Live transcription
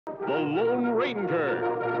The Lone Ranger.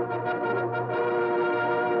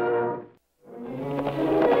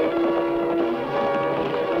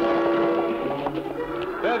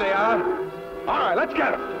 There they are. All right, let's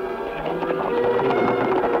get them.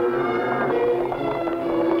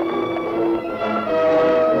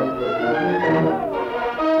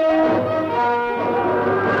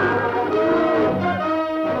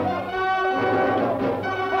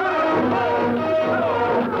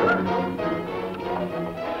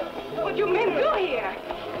 What do you men do here?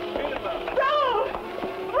 Raoul!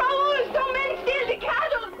 Raoul! Some men steal the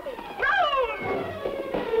cattle! Raoul!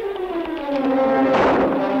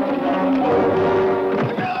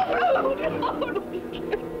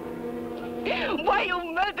 Why you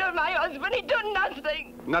murder my husband? He done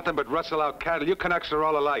nothing. Nothing but rustle out cattle. You Canucks are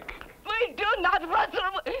all alike. We do not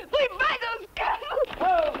rustle. We buy those cattle.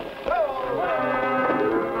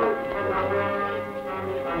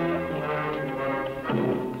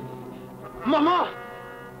 Mama!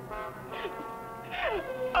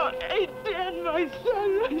 Oh, Etienne, my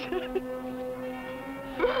son.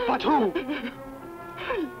 But who?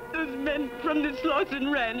 Those men from the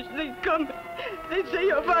Slauson Ranch, they come. They say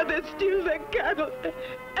your father steals their cattle.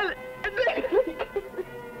 And they...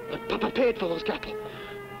 But Papa paid for those cattle.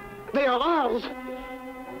 They are ours.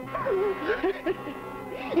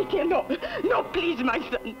 Etienne, no. No, please, my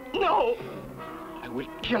son. No. I will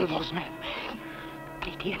kill those men.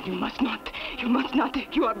 Etienne, you must not. You must not.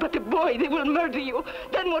 You are but a boy. They will murder you.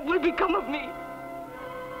 Then what will become of me?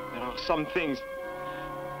 There are some things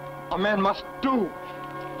a man must do.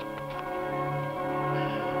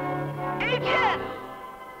 Etienne!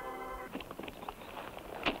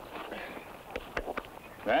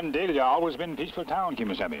 Vandalia always been a peaceful town,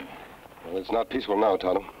 Kemo Sabe. Well, it's not peaceful now,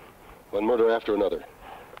 Tonto. One murder after another.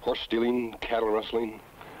 Horse stealing, cattle rustling.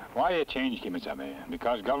 Why a change, Kemo Sabe?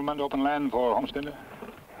 Because government open land for homesteader?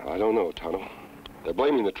 I don't know, Tonto. They're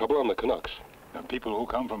blaming the trouble on the Canucks. The people who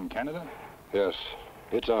come from Canada? Yes,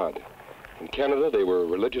 it's odd. In Canada, they were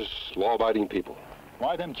religious, law-abiding people.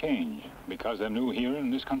 Why them change? Because they're new here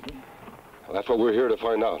in this country? Well, that's what we're here to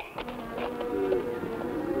find out.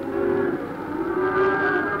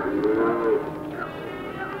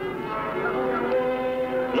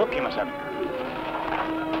 Look, Kemo Sabe.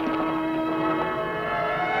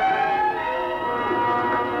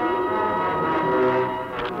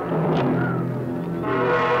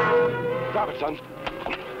 Stop it, son.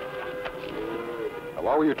 Now,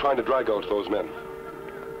 why were you trying to drag out those men?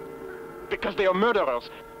 Because they are murderers.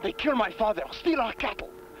 They kill my father, steal our cattle.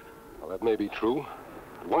 Well, that may be true.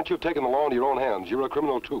 But once you've taken the law into your own hands, you're a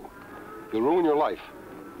criminal, too. You'll ruin your life.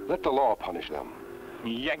 Let the law punish them.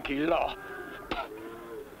 Yankee law.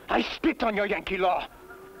 I spit on your Yankee law.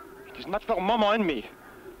 It is not for Mama and me.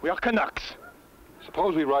 We are Canucks.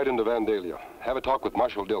 Suppose we ride into Vandalia, have a talk with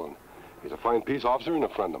Marshal Dillon. He's a fine peace officer and a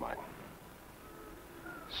friend of mine.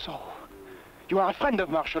 So, you are a friend of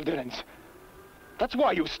Marshal Dillon's. That's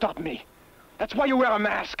why you stopped me. That's why you wear a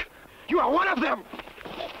mask. You are one of them!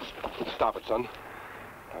 Stop it, son.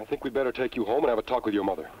 I think we'd better take you home and have a talk with your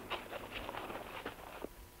mother.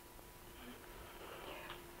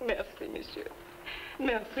 Merci, monsieur.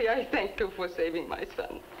 Merci, I thank you for saving my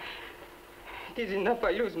son. It is enough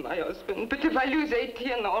I lose my husband, but if I lose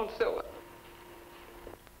Etienne also...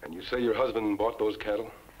 And you say your husband bought those cattle?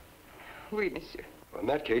 Oui, monsieur. Well, in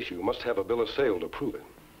that case, you must have a bill of sale to prove it.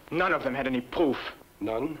 None of them had any proof.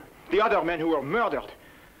 None? The other men who were murdered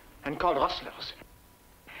and called rustlers.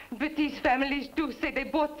 But these families do say they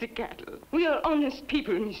bought the cattle. We are honest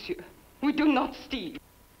people, monsieur. We do not steal.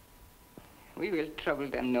 We will trouble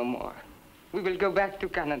them no more. We will go back to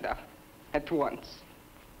Canada at once.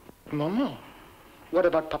 Maman, what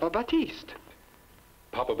about Papa Baptiste?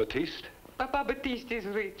 Papa Baptiste? Papa Baptiste is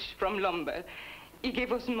rich from lumber. He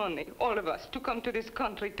gave us money, all of us, to come to this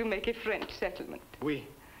country to make a French settlement. We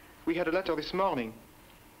had a letter this morning.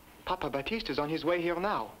 Papa Baptiste is on his way here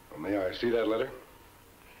now. Well, may I see that letter?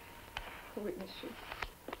 Oui, monsieur.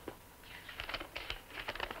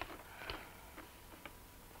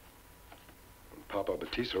 Papa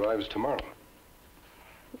Baptiste arrives tomorrow.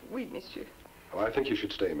 Oui, monsieur. Well, I think you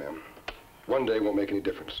should stay, ma'am. One day won't make any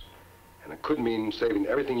difference. And it could mean saving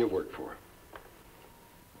everything you've worked for.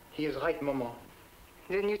 He is right, Maman.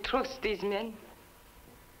 Then you trust these men?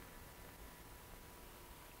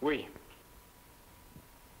 Oui.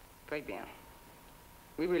 Très bien.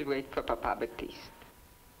 We will wait for Papa Baptiste.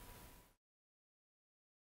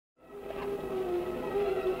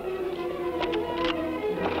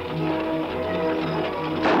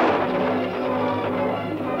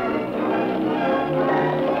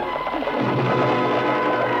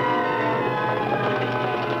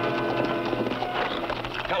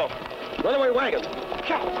 Runaway wagon.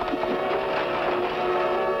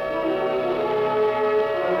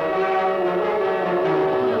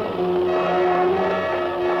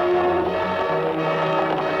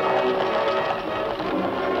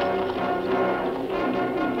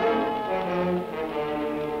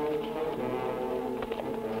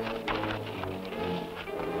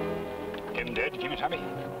 Him dead, Kemo Sabe?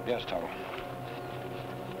 Yes, Tonto.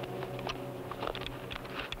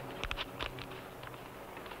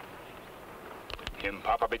 Him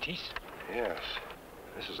Papa Baptiste? Yes.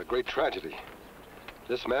 This is a great tragedy.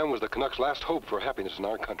 This man was the Canucks' last hope for happiness in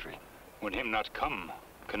our country. When him not come,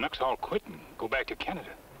 Canucks all quit and go back to Canada.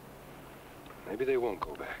 Maybe they won't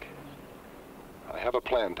go back. I have a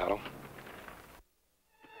plan, Tonto.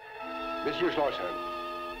 Monsieur Schlossheim,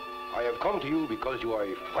 I have come to you because you are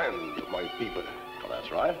a friend of my people. Well,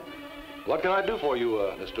 that's right. What can I do for you,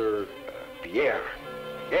 Mr. Pierre.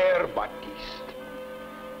 Pierre Baptiste.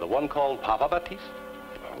 The one called Papa Baptiste?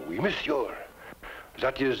 Oui, monsieur.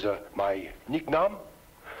 That is my nickname.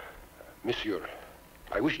 Monsieur,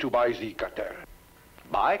 I wish to buy the cattle.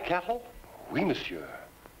 Buy cattle? Oui, monsieur.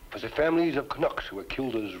 For the families of Canucks who were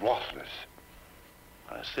killed as rothless.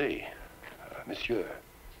 I see. Monsieur,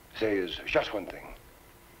 there is just one thing.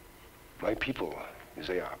 My people,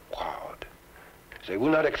 they are proud. They will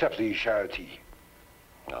not accept the charity.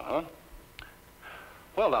 Uh-huh.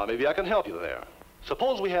 Well, now, maybe I can help you there.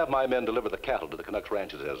 Suppose we have my men deliver the cattle to the Canucks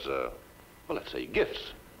ranches as, well, let's say,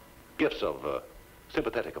 gifts. Gifts of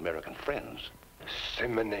sympathetic American friends. C'est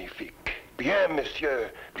magnifique. Bien,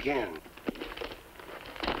 monsieur, bien.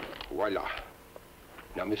 Voila.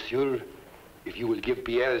 Now, monsieur, if you will give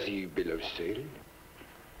Pierre the bill of sale.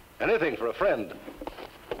 Anything for a friend.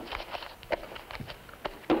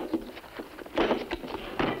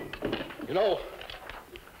 You know,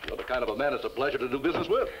 you're the kind of a man it's a pleasure to do business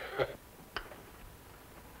with.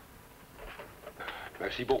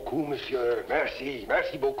 Merci beaucoup, monsieur. Merci,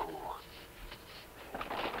 merci beaucoup.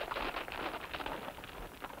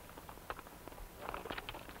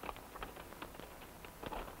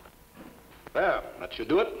 There, that should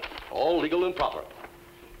do it. All legal and proper.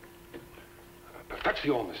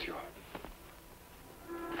 Perfection, monsieur.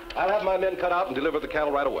 I'll have my men cut out and deliver the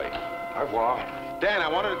cattle right away. Au revoir. Dan, I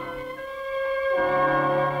wanted...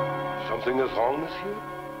 Something is wrong, monsieur?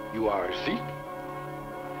 You are sick?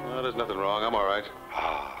 Oh, there's nothing wrong. I'm all right.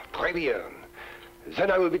 Ah, très bien.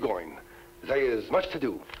 Then I will be going. There is much to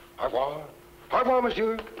do. Au revoir. Au revoir,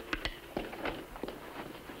 monsieur.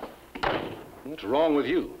 What's wrong with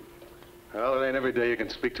you? Well, it ain't every day you can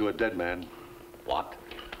speak to a dead man. What?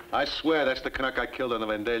 I swear that's the Canuck I killed on the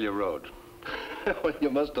Vandalia Road. Well, you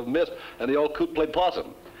must have missed, and the old coot played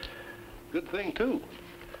possum. Good thing, too.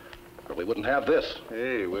 Or we wouldn't have this.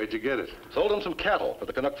 Hey, where'd you get it? Sold him some cattle for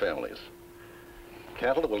the Canuck families.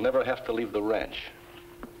 Cattle that will never have to leave the ranch.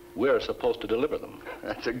 We're supposed to deliver them.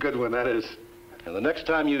 That's a good one, that is. And the next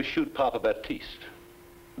time you shoot Papa Baptiste,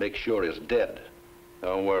 make sure he's dead.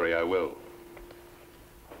 Don't worry, I will.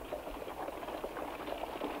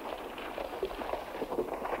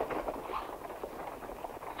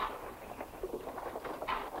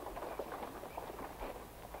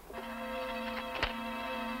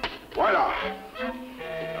 Voila.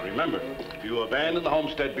 Now remember, if you abandon the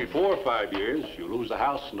homestead before 5 years, you lose the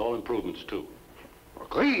house and all improvements, too.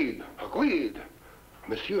 Agreed, agreed.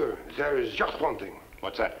 Monsieur, there is just one thing.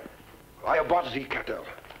 What's that? I have bought the cattle.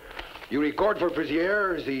 You record for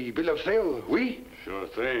Frizier the bill of sale, oui? Sure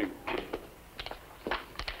thing.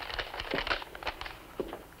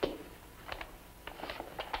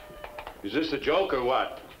 Is this a joke or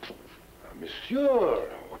what? Monsieur,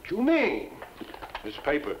 what you mean? This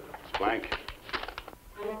paper, it's blank.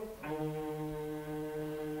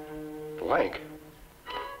 Blank.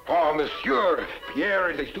 Oh, monsieur,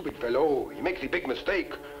 Pierre is a stupid fellow. He makes a big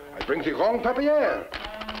mistake. I bring the wrong papier.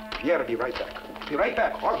 Pierre, be right back. Be right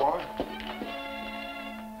back. Au revoir.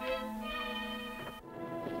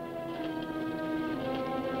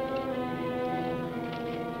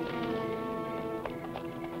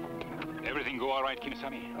 Everything go all right, Kemo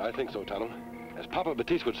Sabe? I think so, Tonto. As Papa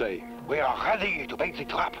Baptiste would say, we are ready to bait the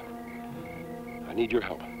trap. I need your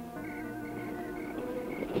help.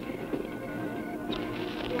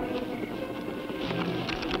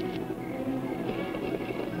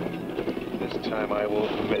 This time I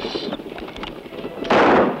won't miss.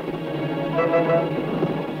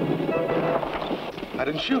 I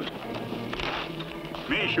didn't shoot.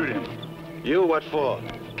 Me shoot him. You, what for?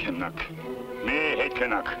 Canuck. Me hate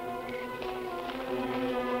Canuck.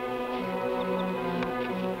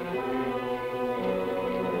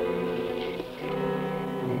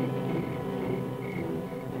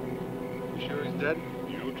 You sure he's dead?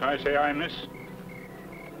 You Try to say I miss.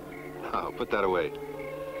 Oh, put that away.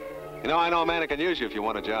 You know, I know a man who can use you if you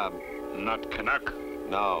want a job. Not Canuck.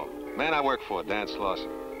 No. Man I work for, Dan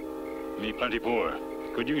Slauson. Me plenty poor.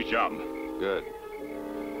 Could use job. Good.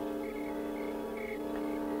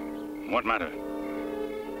 What matter?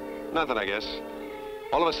 Nothing, I guess.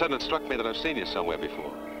 All of a sudden, it struck me that I've seen you somewhere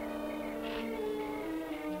before.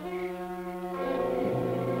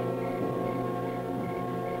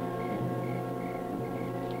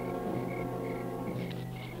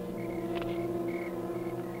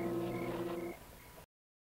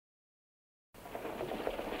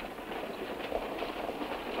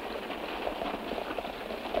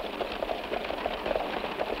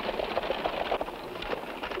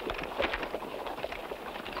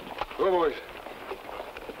 Hello, boys.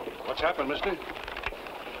 What's happened, mister?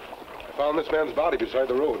 I found this man's body beside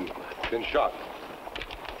the road and been shot.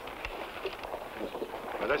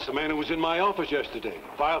 Now, that's the man who was in my office yesterday.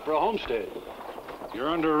 Filed for a homestead. You're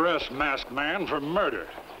under arrest, masked man, for murder.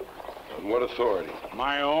 On what authority?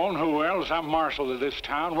 My own. Who else? I'm marshal of this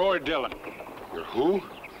town, Roy Dillon. You're who?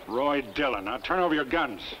 Roy Dillon. Now turn over your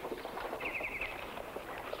guns.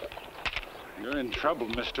 You're in trouble,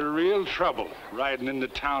 mister. Real trouble. Riding into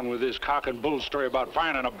town with this cock and bull story about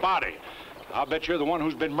finding a body. I'll bet you're the one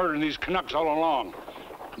who's been murdering these Canucks all along.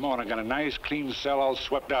 Come on, I got a nice, clean cell all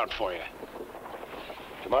swept out for you.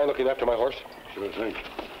 Do you mind looking after my horse? Sure thing.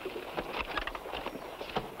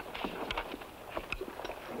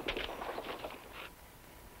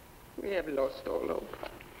 We have lost all hope.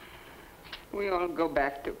 We all go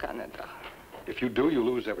back to Canada. If you do, you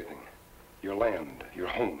lose everything. Your land, your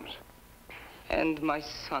homes. And my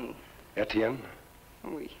son. Etienne?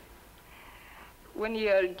 Oui. When he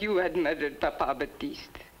heard you had murdered Papa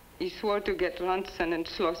Baptiste, he swore to get ransom and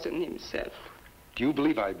Slauson himself. Do you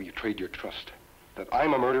believe I betrayed your trust? That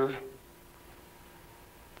I'm a murderer?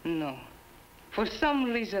 No. For some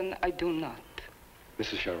reason, I do not.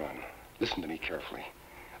 Mrs. Sharon, listen to me carefully.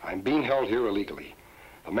 I'm being held here illegally.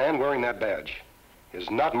 The man wearing that badge is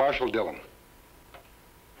not Marshal Dillon.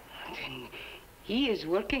 Then he is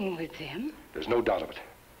working with them? There's no doubt of it.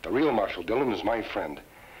 The real Marshal Dillon is my friend.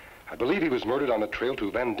 I believe he was murdered on the trail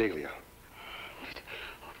to Vandalia.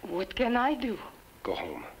 But what can I do? Go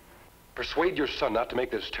home. Persuade your son not to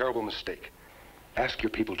make this terrible mistake. Ask your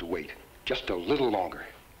people to wait just a little longer.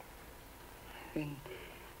 Then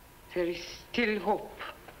there is still hope.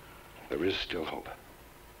 There is still hope.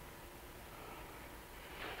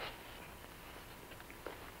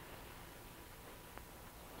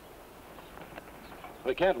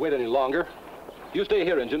 We can't wait any longer. You stay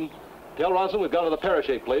here, Injun. Tell Ronson we've gone to the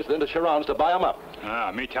Parachute place, then to Sharon's to buy him up.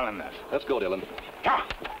 Ah, me tell him that. Let's go, Dillon.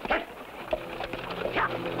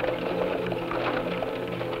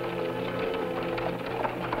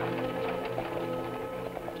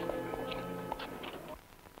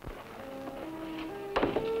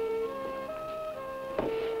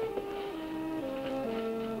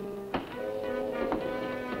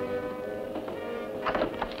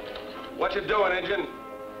 What you doing, Injun?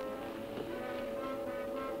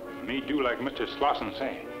 Me do like Mr. Slauson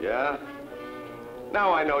say. Yeah?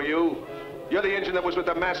 Now I know you. You're the Injun that was with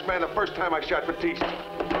the masked man the first time I shot Batiste.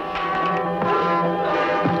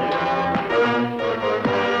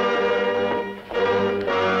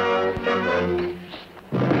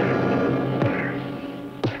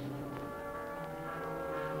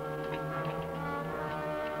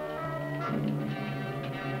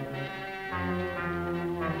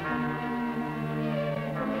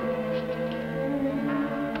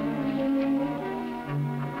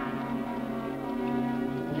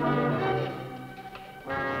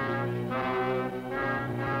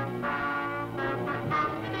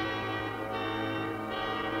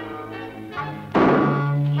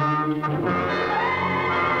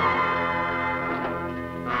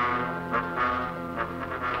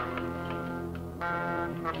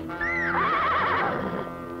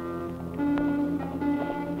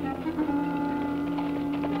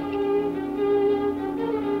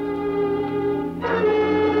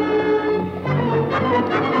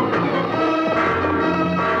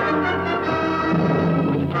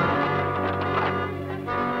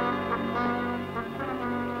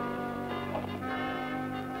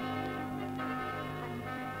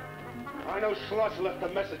 Slauson left a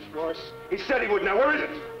message for us. He said he would. Now, where is it?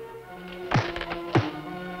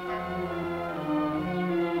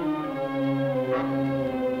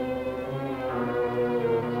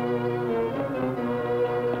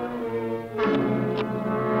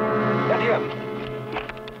 Etienne!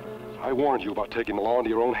 I warned you about taking the law into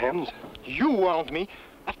your own hands. You warned me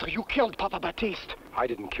after you killed Papa Baptiste. I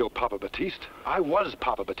didn't kill Papa Baptiste. I was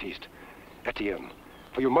Papa Baptiste. Etienne,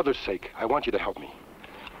 For your mother's sake, I want you to help me.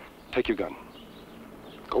 Take your gun.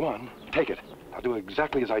 Go on, take it. I'll do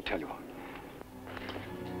exactly as I tell you.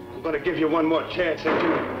 I'm gonna give you one more chance, ain't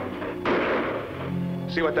you?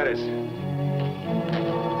 See what that is.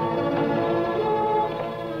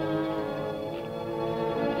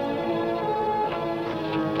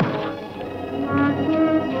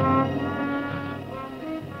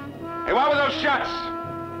 Hey, what were those shots?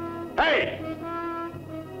 Hey!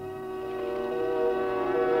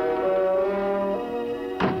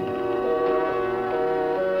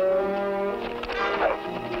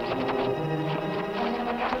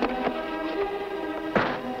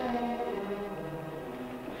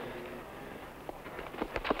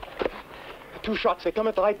 Two shots, they come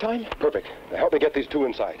at the right time? Perfect. Now help me get these two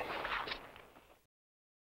inside.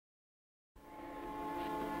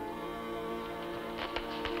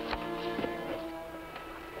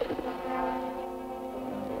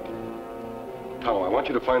 Tonto, I want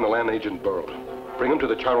you to find the land agent Burrow. Bring him to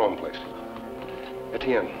the Charon place.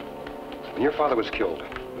 Etienne, when your father was killed,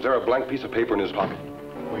 was there a blank piece of paper in his pocket?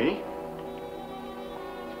 Oui?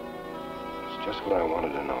 It's just what I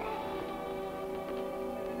wanted to know.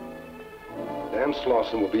 Dan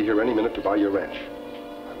Slauson will be here any minute to buy your ranch.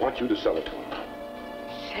 I want you to sell it to him.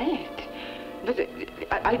 Say it. But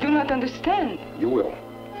I do not understand. You will.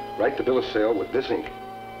 Write the bill of sale with this ink.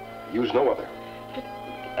 Use no other. But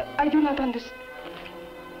I do not understand.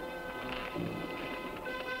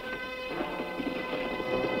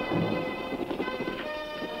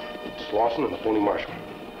 Slauson and the phony marshal.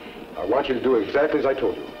 I want you to do exactly as I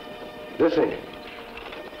told you. This ink.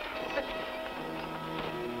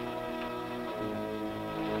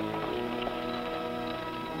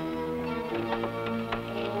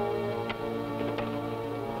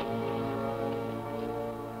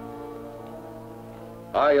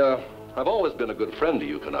 I've always been a good friend to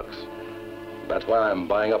you, Canucks. That's why I'm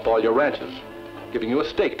buying up all your ranches, giving you a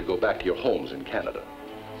stake to go back to your homes in Canada.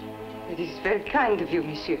 It is very kind of you,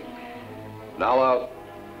 monsieur. Now,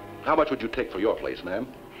 how much would you take for your place, ma'am?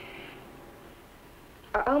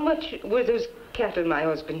 How much were those cattle my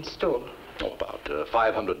husband stole? Oh, about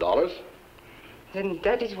 $500. Then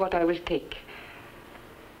that is what I will take.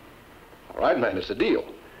 All right, ma'am, it's a deal.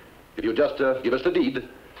 If you just give us the deed.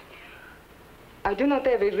 I do not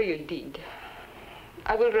have a real deed.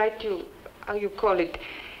 I will write you, how you call it,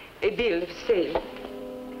 a bill of sale.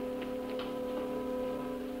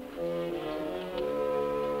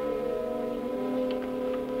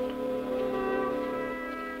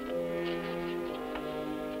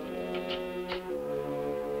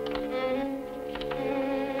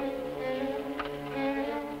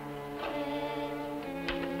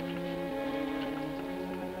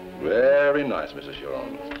 Very nice, Mrs.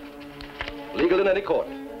 Huron. Legal in any court.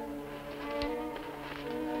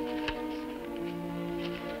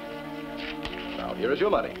 Now, here is your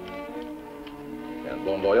money. And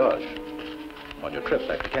bon voyage on your trip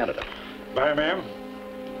back to Canada. Bye, ma'am.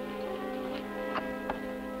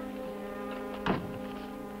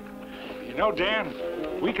 You know, Dan,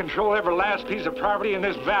 we control every last piece of property in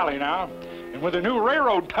this valley now. And with a new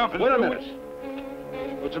railroad pumping... Wait a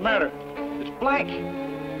minute. What's the matter? It's blank.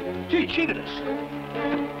 She cheated us.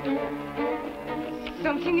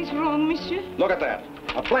 Something is wrong, monsieur? Look at that.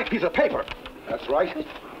 A blank piece of paper. That's right.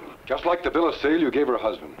 Just like the bill of sale you gave her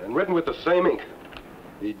husband, and written with the same ink.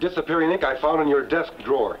 The disappearing ink I found in your desk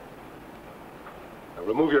drawer. Now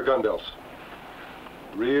remove your gun belts.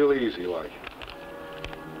 Real easy, like.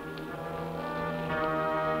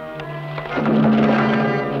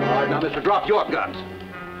 All right, now, mister, drop your guns.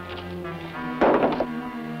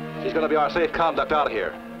 She's gonna be our safe conduct out of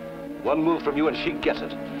here. One move from you and she gets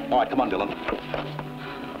it. All right, come on, Dillon.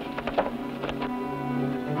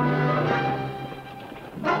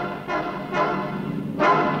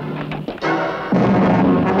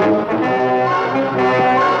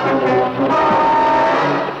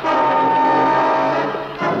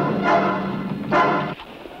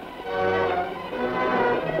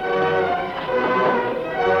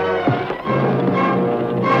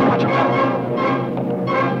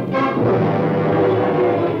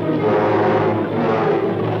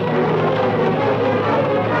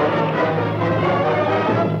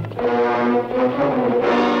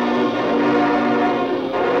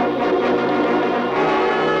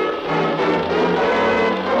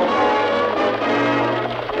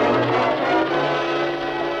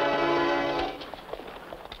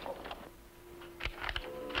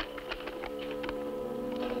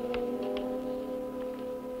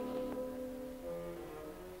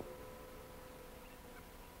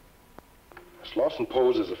 Slauson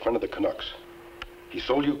posed as a friend of the Canucks. He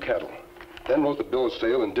sold you cattle, then wrote the bill of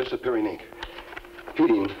sale in disappearing ink.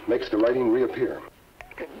 Repeating makes the writing reappear.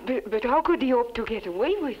 But how could he hope to get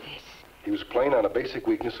away with this? He was playing on a basic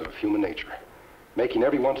weakness of human nature, making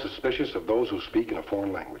everyone suspicious of those who speak in a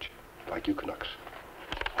foreign language, like you Canucks.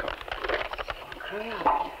 Come.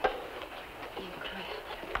 Incroyable.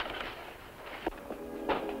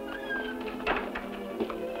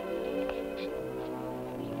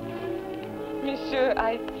 Monsieur,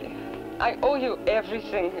 I owe you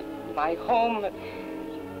everything. My home,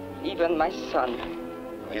 even my son.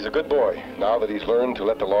 He's a good boy, now that he's learned to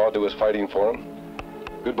let the law do his fighting for him.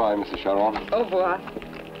 Goodbye, Mrs. Charon. Au revoir.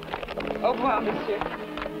 Au revoir, monsieur.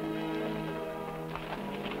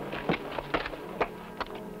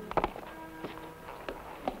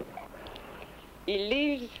 He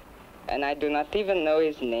lives, and I do not even know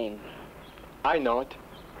his name. I know it.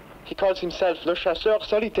 He calls himself le chasseur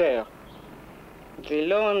solitaire. The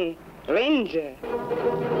Lone Ranger.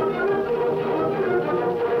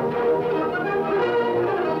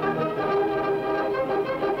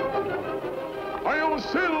 Hail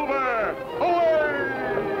Silver! Away!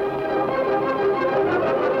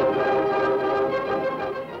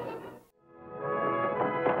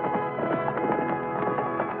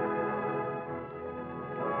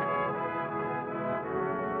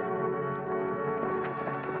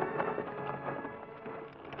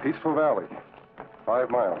 Peaceful Valley, 5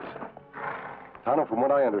 miles. Tonto, from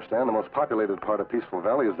what I understand, the most populated part of Peaceful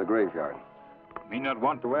Valley is the graveyard. Me not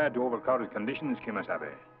want to add to overcrowded conditions, Kemo Sabe.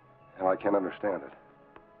 And I can't understand it.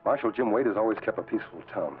 Marshal Jim Wade has always kept a peaceful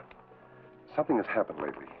town. Something has happened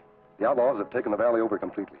lately. The outlaws have taken the valley over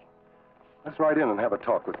completely. Let's ride in and have a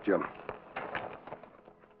talk with Jim.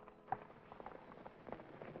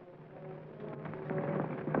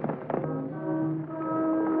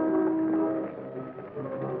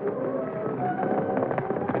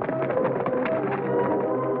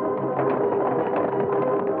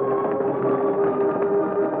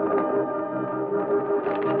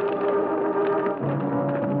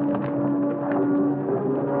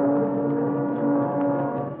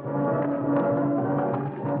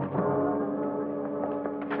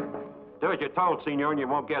 You're told, senor, and you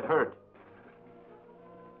won't get hurt.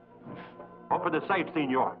 Open the safe,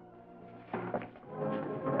 senor.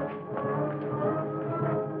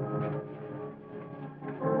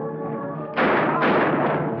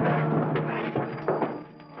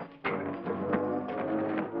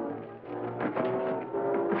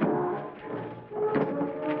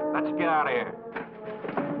 Let's get out of here.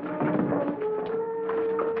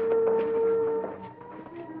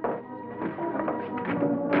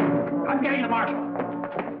 I'm getting the marshal.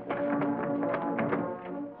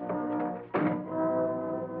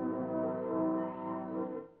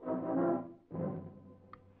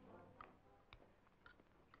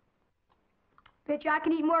 Bet you I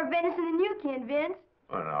can eat more venison than you can, Vince.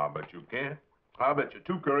 Well, no, I'll bet you can. I'll bet you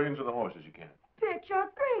 2 currings of the horses you can. Bet you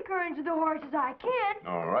 3 currents of the horses I can.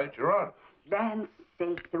 All right, you're on. Land's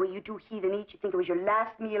sake, the way you two heathen eat, you think it was your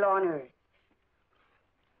last meal on earth.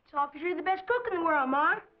 It's all 'cause you're the best cook in the world,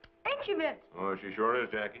 Ma. Ain't you, Vince? Oh, she sure is,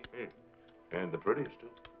 Jackie. And the prettiest, too.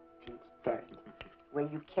 Vince Terry, the way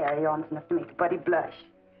you carry on is enough to make a buddy blush.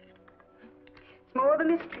 It's more of a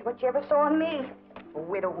mystery what you ever saw in me. A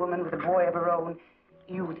widow woman with a boy of her own.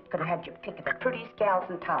 You could have had your pick of the prettiest gals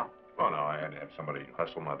in town. Oh, no, I had to have somebody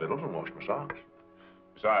hustle my victuals and wash my socks.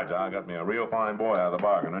 Besides, I got me a real fine boy out of the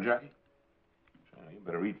bargain, huh, Jackie? So you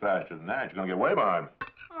better eat faster than that. You're gonna get way behind me.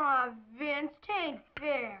 Aw, Vince, 'tain't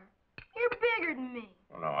fair. You're bigger than me.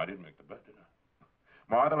 Oh, no, I didn't make the bet, did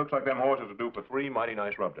I? Martha, looks like them horses are due for 3 mighty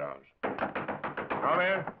nice rub-downs. Come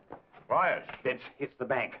here. Quiet. Vince, it's the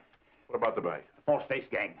bank. What about the bank? The false face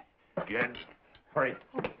gang. Again? Hurry.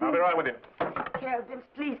 I'll be right with you. Take care, Vince.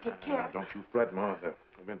 Please take care. Don't you fret, Martha.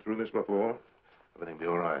 We've been through this before. Everything will be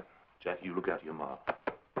all right. Jackie, you look after your ma.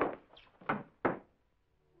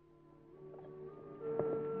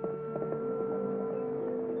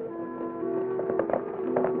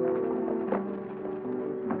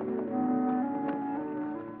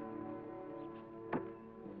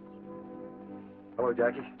 Hello,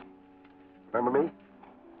 Jackie. Remember me?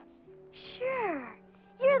 Sure.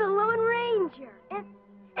 You're the Lone Ranger.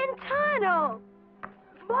 And Tonto.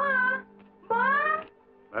 Ma! Ma!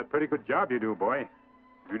 That's a pretty good job you do, boy.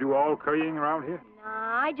 You do all currying around here?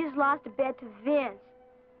 Nah, I just lost a bet to Vince.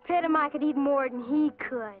 Bet him I could eat more than he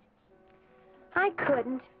could. I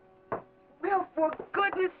couldn't. Well, for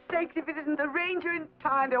goodness sakes, if it isn't the Ranger and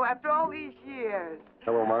Tonto after all these years.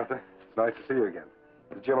 Hello, Martha. It's nice to see you again.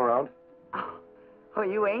 Is Jim around? Oh,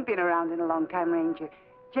 you ain't been around in a long time, Ranger.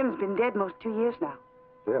 Jim's been dead most 2 years now.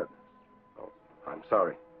 Dead? Oh, I'm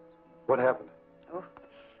sorry. What happened? Oh,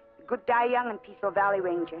 good die young in Peaceful Valley,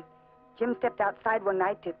 Ranger. Jim stepped outside one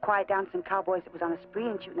night to quiet down some cowboys that was on a spree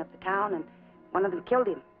and shooting up the town, and one of them killed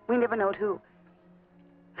him. We never knowed who.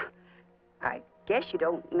 I guess you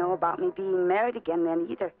don't know about me being married again then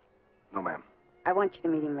either. No, ma'am. I want you to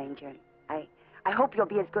meet him, Ranger. I hope you'll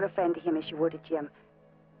be as good a friend to him as you were to Jim.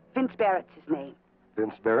 Vince Barrett's his name.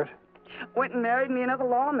 Vince Barrett? Went and married me another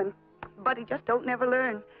lawman, but he just don't never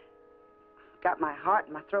learn. Got my heart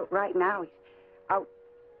in my throat right now. He's out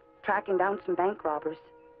tracking down some bank robbers.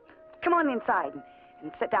 Come on inside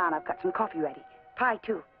and sit down. I've got some coffee ready. Pie,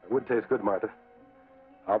 too. It would taste good, Martha.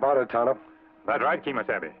 How about it, Tonto? That's right, Kemo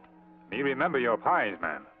Sabe. Me remember your pies,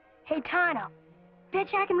 man. Hey, Tonto,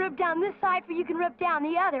 bet you I can rub down this side for you can rub down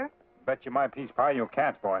the other. Bet you my piece pie you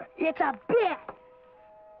can't, boy. It's a bet.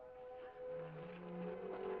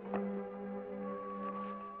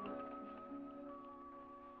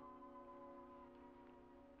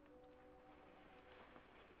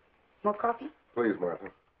 More coffee? Please, Martha.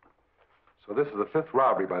 So this is the 5th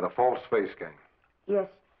robbery by the False Face Gang. Yes.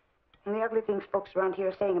 And the ugly things folks around here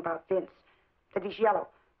are saying about Vince, that he's yellow.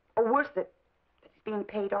 Or worse, that he's being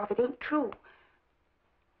paid off. It ain't true.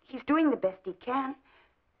 He's doing the best he can.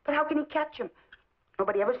 But how can he catch them?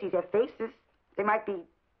 Nobody ever sees their faces. They might be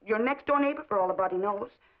your next-door neighbor for all a body knows.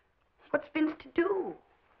 What's Vince to do?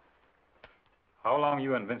 How long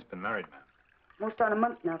you and Vince been married, man? Most on a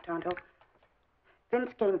month now, Tonto. Vince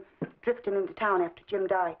came drifting into town after Jim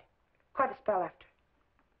died. Quite a spell after.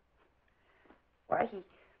 Why, he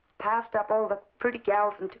passed up all the pretty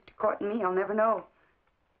gals and took to courting me, I'll never know.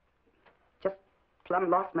 Just plumb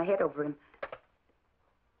lost my head over him.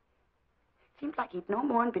 Seems like he'd no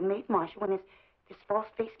more'n been made marshal when this false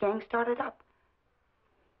face gang started up.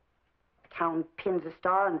 Town pins a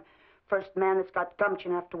star, and the first man that's got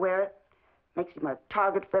gumption enough to wear it makes him a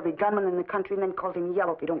target for every gunman in the country and then calls him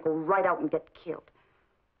yellow if he don't go right out and get killed.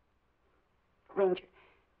 Ranger,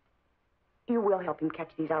 you will help him catch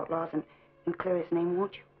these outlaws and clear his name,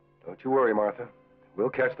 won't you? Don't you worry, Martha. We'll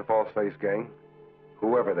catch the False Face Gang,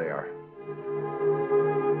 whoever they are.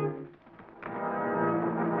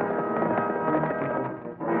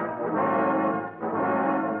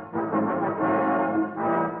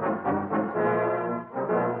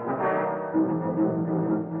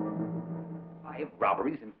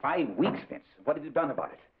 Robberies in 5 weeks, Vince. What have you done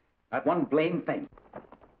about it? Not one blame thing.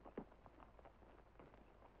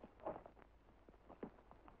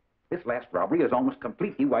 This last robbery has almost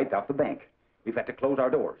completely wiped out the bank. We've had to close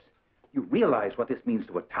our doors. You realize what this means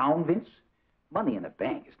to a town, Vince? Money in a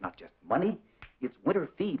bank is not just money. It's winter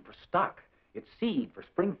feed for stock. It's seed for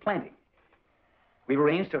spring planting. We've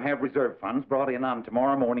arranged to have reserve funds brought in on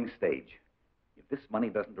tomorrow morning's stage. If this money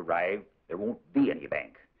doesn't arrive, there won't be any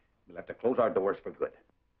bank. We'll have to close our doors for good.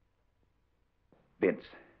 Vince,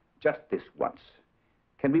 just this once,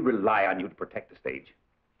 can we rely on you to protect the stage?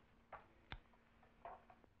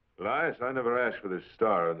 Elias, I never asked for this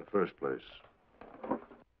star in the first place.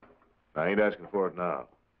 I ain't asking for it now.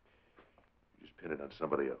 Just pin it on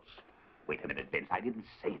somebody else. Wait a minute, Vince. I didn't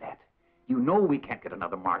say that. You know we can't get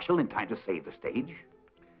another marshal in time to save the stage.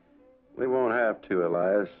 We won't have to,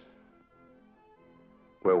 Elias.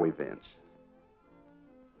 Will we, Vince?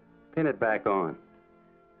 Pin it back on.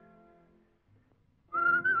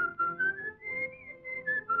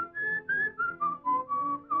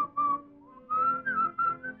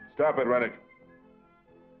 Stop it, Rennick.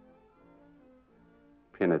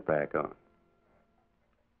 Pin it back on.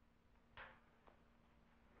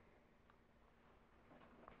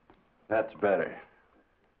 That's better.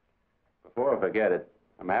 Before I forget it,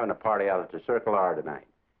 I'm having a party out at the Circle R tonight.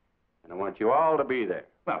 And I want you all to be there.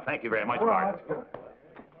 Well, thank you very much, Bart.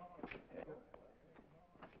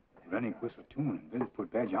 Rennick whistled tune and Vince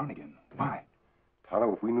put Badge on again. Why?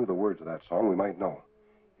 Tonto, if we knew the words of that song, we might know.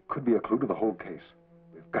 It could be a clue to the whole case.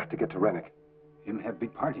 We've got to get to Rennick. Him have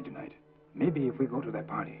big party tonight. Maybe if we go to that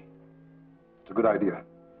party. It's a good idea.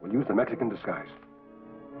 We'll use the Mexican disguise.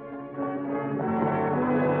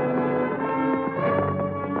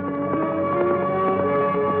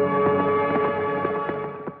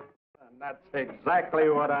 That's exactly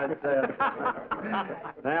what I said.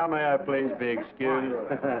 Now, may I please be excused?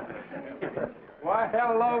 Why,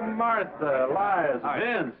 hello, Martha, Elias,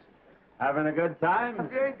 Vince. Having a good time? A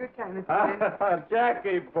very good time, Mr. Vince.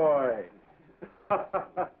 Jackie boy.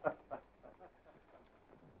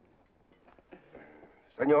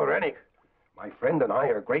 Senor Rennick, my friend and I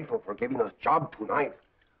are grateful for giving us job tonight.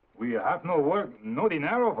 We have no work, no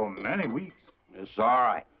dinero for many weeks. It's all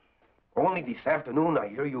right. Only this afternoon I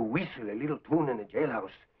hear you whistle a little tune in the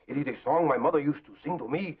jailhouse. It is a song my mother used to sing to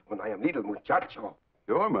me when I am little muchacho.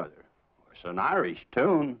 Your mother? It's an Irish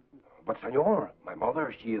tune. But, senor, my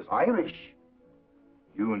mother, she is Irish.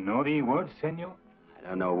 You know the words, senor? I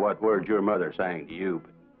don't know what words your mother sang to you,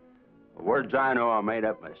 but the words I know I made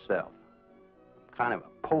up myself. I'm kind of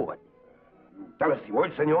a poet. Tell us the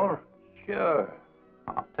words, senor. Sure.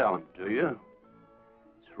 I'll tell them to you.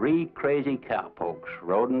 3 crazy cowpokes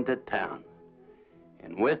rode into town,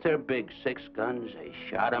 and with their big 6 guns, they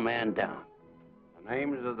shot a man down. The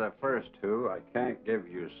names of the first 2 I can't give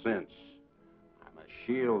you since. I must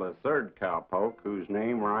shield the 3rd cowpoke, whose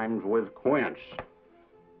name rhymes with quince.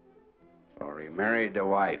 For he married a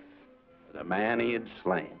wife for the man he had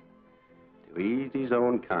slain, to ease his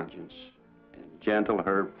own conscience and gentle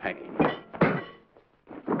her pain.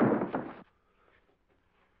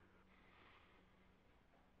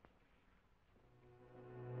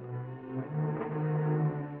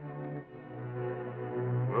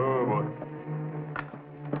 Oh, boy.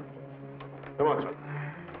 Come on, son.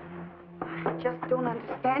 I just don't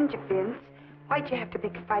understand you, Vince. Why'd you have to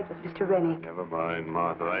pick a fight with Mr. Rennick? Never mind,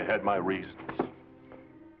 Martha. I had my reasons.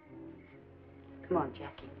 Come on,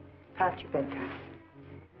 Jackie. Past your bedtime.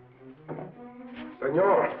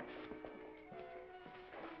 Senor.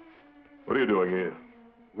 What are you doing here?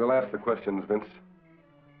 We'll ask the questions, Vince.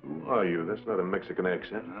 Who are you? That's not a Mexican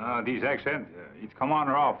accent. These accents, it's come on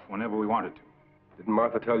or off whenever we wanted to. Didn't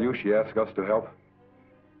Martha tell you she asked us to help?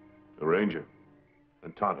 The ranger.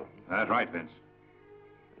 And Tonto. That's right, Vince.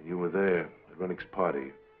 And you were there at Rennick's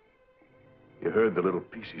party. You heard the little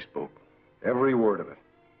piece he spoke. Every word of it.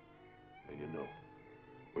 And you know.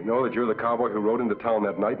 We know that you're the cowboy who rode into town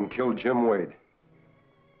that night and killed Jim Wade.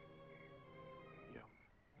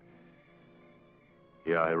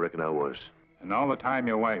 Yeah, I reckon I was. And all the time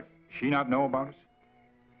your wife, she not know about us?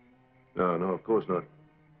 No, of course not.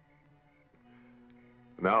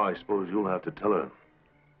 Now I suppose you'll have to tell her.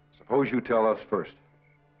 Suppose you tell us first.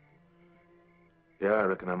 Yeah, I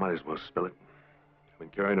reckon I might as well spill it. I've been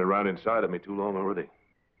carrying it around inside of me too long already.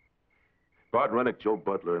 Bart Rennick, Joe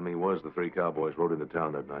Butler, and me was the 3 cowboys rode into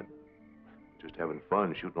town that night. Just having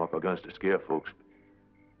fun, shooting off our guns to scare folks.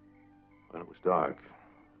 Well, it was dark.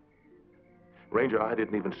 Ranger, I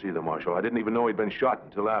didn't even see the marshal. I didn't even know he'd been shot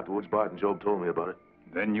until afterwards. Bart and Job told me about it.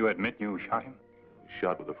 Then you admit you shot him?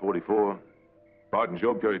 Shot with a .44. Bart and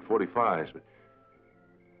Job carried .45s, but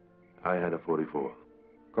I had a .44.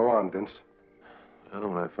 Go on, Vince. Well,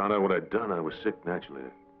 when I found out what I'd done, I was sick, naturally.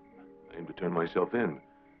 I aimed to turn myself in.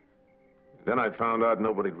 Then I found out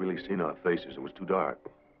nobody'd really seen our faces. It was too dark.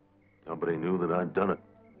 Nobody knew that I'd done it.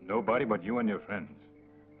 Nobody but you and your friends.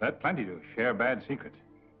 That's plenty to share bad secrets.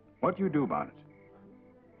 What do you do about it?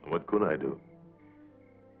 What could I do?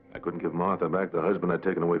 I couldn't give Martha back the husband I'd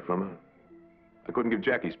taken away from her. I couldn't give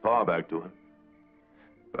Jackie's pa back to her.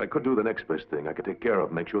 But I could do the next best thing. I could take care of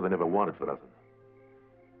them, make sure they never wanted for nothing.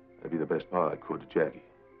 I'd be the best pa I could to Jackie.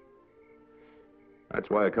 That's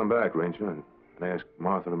why I come back, Ranger, and asked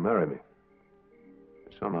Martha to marry me.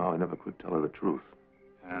 But somehow I never could tell her the truth.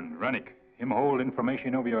 And Rennick, him hold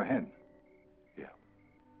information over your head. Yeah.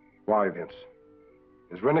 Why, Vince?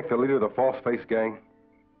 Is Rennick the leader of the False Face gang?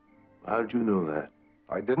 How did you know that?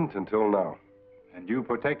 I didn't until now. And you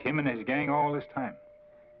protect him and his gang all this time?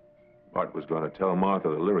 Bart was going to tell Martha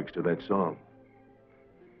the lyrics to that song.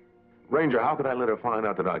 Ranger, how could I let her find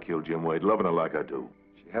out that I killed Jim Wade, loving her like I do?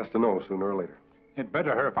 She has to know sooner or later. It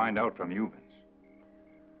better her find out from you, Vince.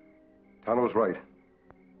 Tonto's right.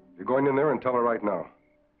 You're going in there and tell her right now.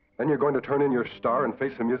 Then you're going to turn in your star and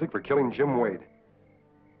face the music for killing Jim Wade.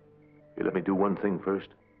 You let me do one thing first?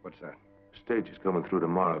 What's that? The stage is coming through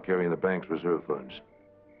tomorrow, carrying the bank's reserve funds.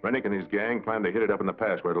 Rennick and his gang plan to hit it up in the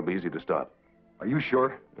pass where it'll be easy to stop. Are you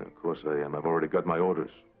sure? Yeah, of course I am. I've already got my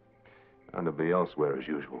orders. And to be elsewhere as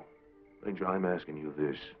usual. Ranger, I'm asking you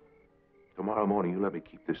this. Tomorrow morning, you let me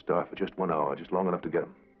keep this star for just 1 hour, just long enough to get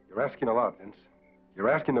him. You're asking a lot, Vince. You're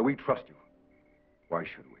asking that we trust you. Why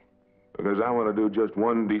should we? Because I want to do just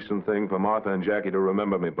one decent thing for Martha and Jackie to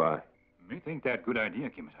remember me by. Me think that good idea,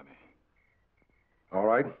 Kemo Sabe. All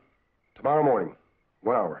right. Tomorrow morning,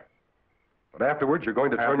 1 hour. But afterwards, you're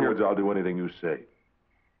going to turn your... Afterwards, I'll do anything you say.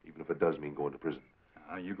 Even if it does mean going to prison.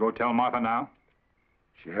 You go tell Martha now?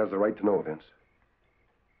 She has the right to know, Vince.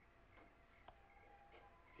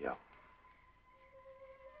 Yeah.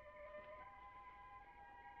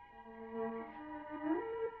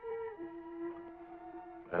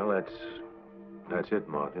 Well, that's it,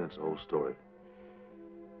 Martha. That's the whole story.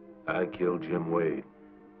 I killed Jim Wade.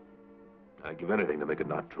 I'd give anything to make it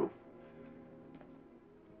not true.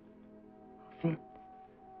 Vince.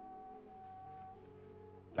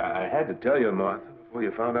 I had to tell you, Martha, before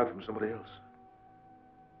you found out from somebody else.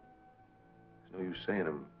 There's no use saying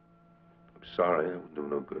I'm sorry. It wouldn't do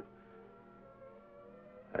no good.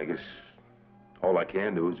 I guess all I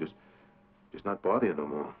can do is just Just not bother you no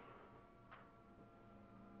more.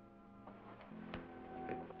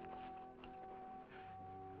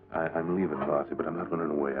 I'm leaving, Posse, but I'm not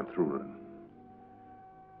running away. I'm through running.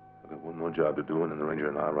 I've got one more job to do, and then the ranger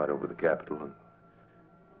and I'll ride over to the capital, and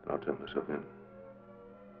I'll turn myself in.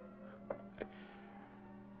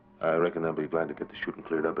 I reckon I'll be glad to get the shooting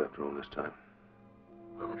cleared up after all this time.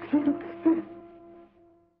 Kemo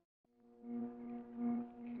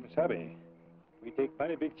Sabe, we take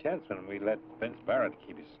mighty big chance when we let Vince Barrett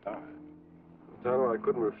keep his star. Tonto, I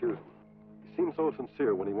couldn't refuse him. He seemed so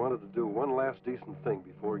sincere when he wanted to do one last decent thing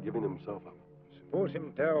before giving himself up. Suppose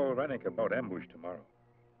him tell Rennick about ambush tomorrow.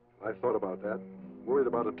 I thought about that. Worried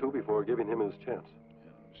about it, too, before giving him his chance.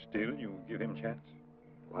 Still, you give him chance?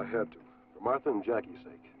 Well, I had to, for Martha and Jackie's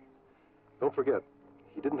sake. Don't forget,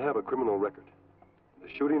 he didn't have a criminal record. The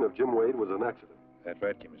shooting of Jim Wade was an accident. That's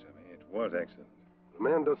right, Kemo Sabe. It was accident. The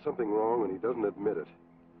man does something wrong and he doesn't admit it.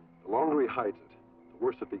 The longer he hides it, the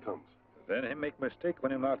worse it becomes. Then him make mistake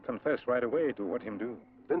when him not confess right away to what him do.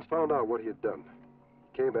 Vince found out what he had done.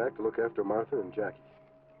 He came back to look after Martha and Jackie.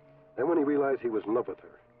 Then when he realized he was in love with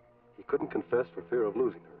her, he couldn't confess for fear of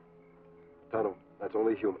losing her. Tonto, that's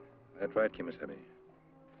only human. That's right, Kemo Sabe.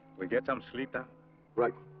 We get some sleep now?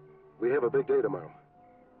 Right. We have a big day tomorrow.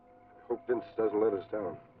 I hope Vince doesn't let us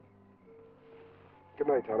down. Good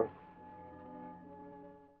night, Tonto.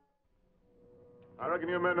 I reckon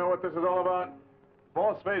you men know what this is all about?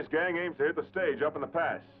 False Face gang aims to hit the stage up in the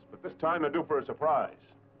pass, but this time they're due for a surprise.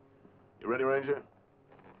 You ready, Ranger?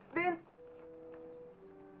 Vince.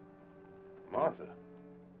 Martha.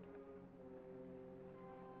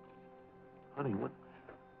 Honey, what?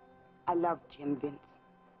 I love Jim, Vince.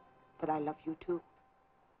 But I love you, too.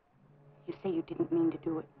 You say you didn't mean to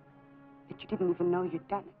do it, that you didn't even know you'd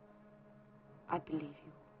done it. I believe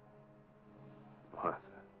you. Martha.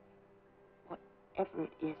 Whatever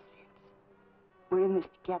it is, Vince, we're in this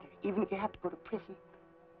together. Even if you have to go to prison,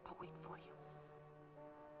 I'll wait for you.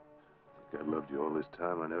 I think I loved you all this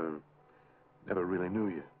time. I never really knew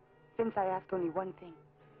you. Vince, I ask only one thing.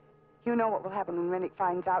 You know what will happen when Rennick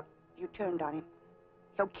finds out you turned on him.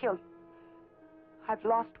 He'll kill you. I've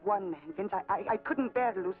lost one man, Vince. I couldn't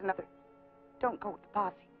bear to lose another. Don't go with the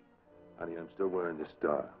posse. Honey, I'm still wearing this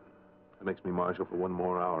star. That makes me marshal for one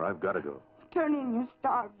more hour. I've got to go. Turn in your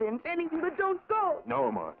star, Vince. Anything, but don't go.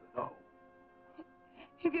 No, Martha, no.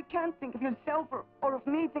 If you can't think of yourself or of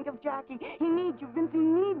me, think of Jackie. He needs you, Vince. He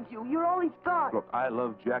needs you. You're all he's got. Look, I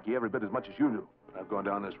love Jackie every bit as much as you do. I've gone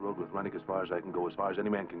down this road with Rennick as far as I can go, as far as any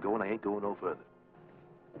man can go, and I ain't going no further.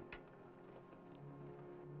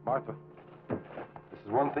 Martha, this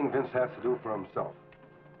is one thing Vince has to do for himself,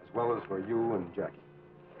 as well as for you and Jackie.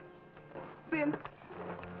 Vince.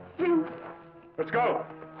 Vince. Let's go.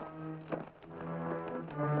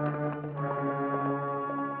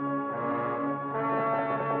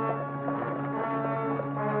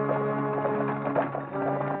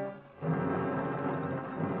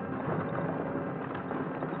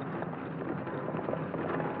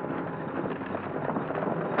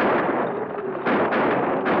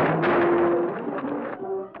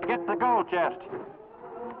 Get the gold chest.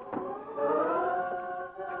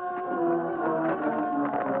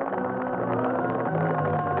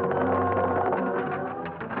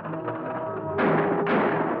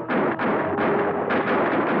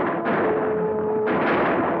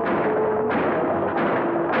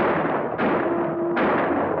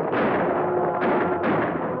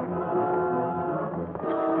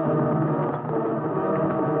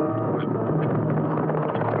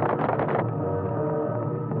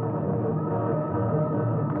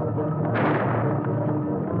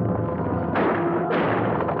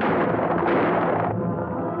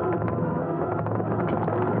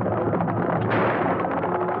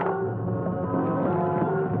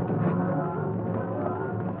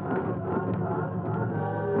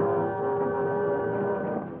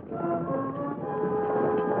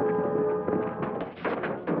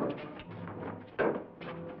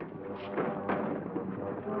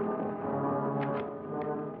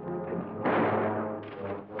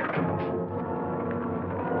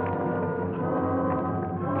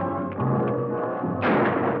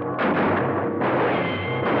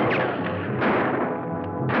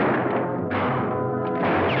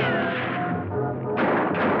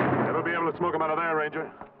 Smoke him out of there, Ranger.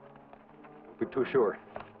 Don't be too sure.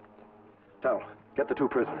 Tonto, get the two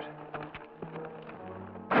prisoners.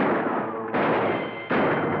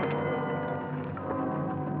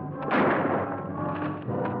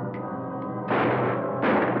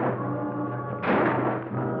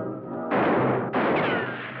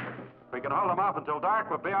 If we can hold them off until dark,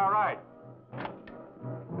 we'll be all right.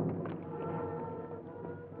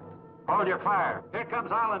 Hold your fire. Here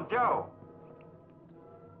comes Island Joe.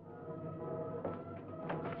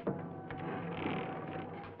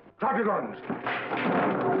 Drop your guns.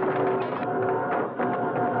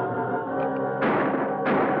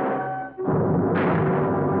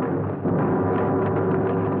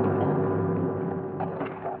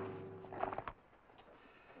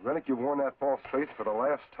 Rennick, you've worn that false face for the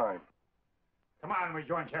last time. Come on, we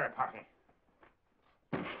join Sheriff Posse.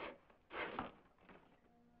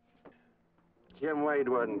 Jim Wade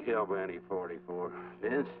wasn't killed by any 44,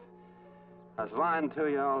 Vince. I was lying to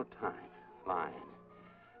you all the time. Lying.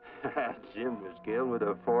 Jim was killed with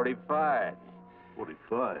a 45.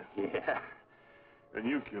 45? Yeah. And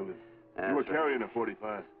you killed him. That's You were right. carrying a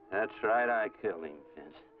 45. That's right, I killed him,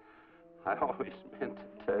 Vince. I always meant to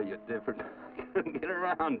tell you different. I couldn't get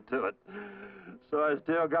around to it. So I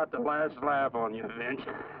still got the last laugh on you, Vince.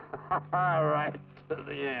 Right to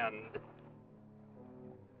the end.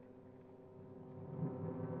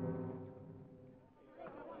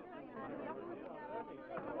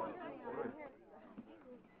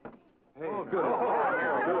 Hey, oh, good.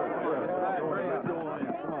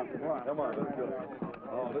 Come on, let's go.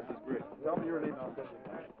 Oh, this is great. Tell me your name.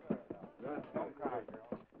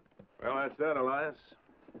 Well, that's that, Elias.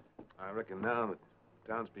 I reckon now that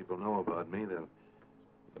townspeople know about me, they'll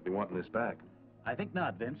be wanting this back. I think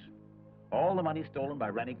not, Vince. All the money stolen by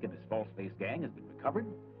Rennick and his false-face gang has been recovered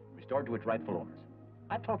and restored to its rightful owners.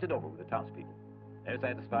 I've talked it over with the townspeople. They're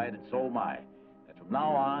satisfied, and so am I, that from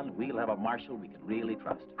now on, we'll have a marshal we can really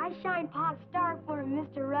trust. I shine Pa's star for him,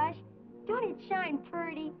 Mr. Rush. Don't it shine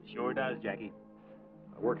pretty? Sure does, Jackie.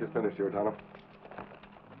 Our work is finished here, Tonto.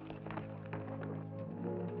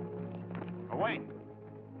 Oh, wait.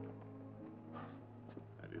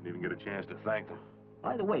 I didn't even get a chance to thank them.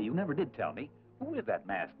 By the way, you never did tell me. Who is that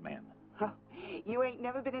masked man? You ain't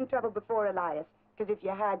never been in trouble before, Elias. Because if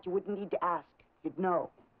you had, you wouldn't need to ask. You'd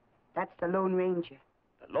know. That's the Lone Ranger.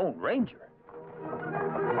 The Lone Ranger?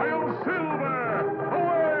 Hail Silver!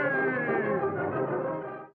 Away!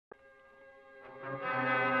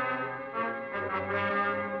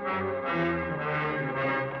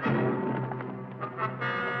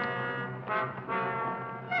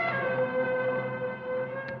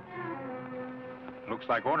 Looks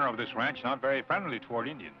like owner of this ranch not very friendly toward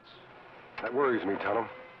Indians. That worries me, Tonto.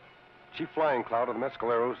 Chief Flying Cloud of the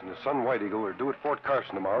Mescaleros and his son White Eagle are due at Fort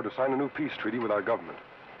Carson tomorrow to sign a new peace treaty with our government.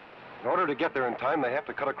 In order to get there in time, they have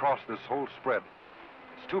to cut across this whole spread.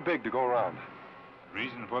 It's too big to go around. The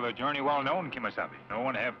reason for the journey well known, Kemo Sabe. No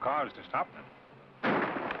one have cause to stop them.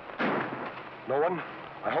 No one?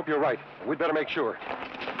 I hope you're right. We'd better make sure.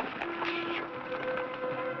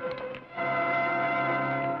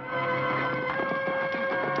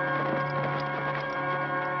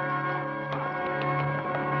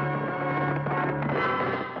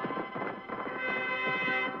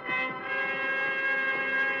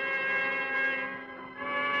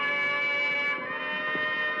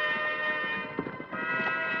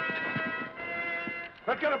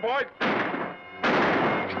 Let's get it, boys.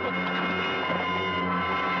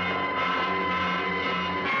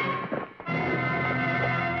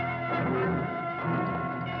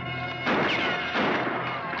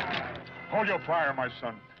 Hold your fire, my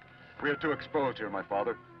son. We are too exposed here, my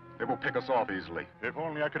father. They will pick us off easily. If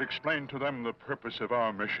only I could explain to them the purpose of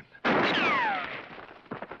our mission. All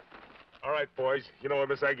right, boys. You know what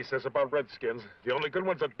Miss Aggie says about redskins. The only good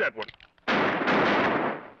one's a dead one.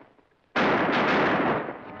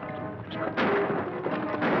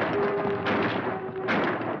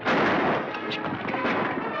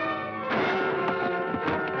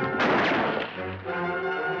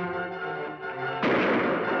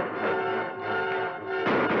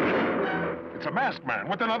 It's a masked man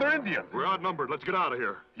with another Indian. We're outnumbered. Let's get out of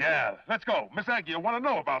here. Yeah, let's go. Miss Aggie, I want to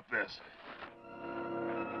know about this.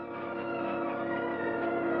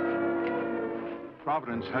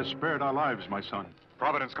 Providence has spared our lives, my son.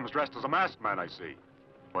 Providence comes dressed as a masked man, I see.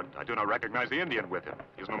 But I do not recognize the Indian with him.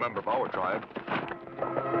 He's no member of our tribe.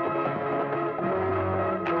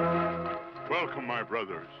 Welcome, my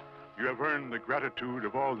brothers. You have earned the gratitude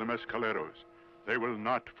of all the Mescaleros. They will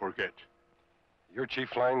not forget. You're Chief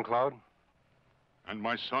Flying Cloud? And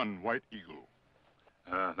my son, White Eagle.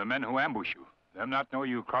 The men who ambush you, them not know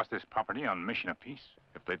you crossed this property on mission of peace?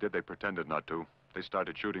 If they did, they pretended not to. They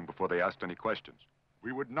started shooting before they asked any questions.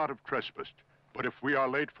 We would not have trespassed, but if we are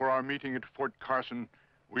late for our meeting at Fort Carson,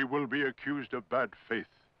 we will be accused of bad faith.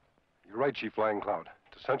 You're right, Chief Flying Cloud.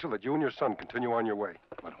 It's essential that you and your son continue on your way.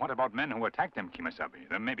 But what about men who attacked them, Kemo Sabe?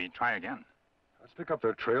 Then maybe try again. Let's pick up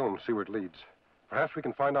their trail and see where it leads. Perhaps we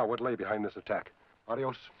can find out what lay behind this attack.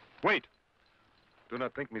 Adios. Wait! Do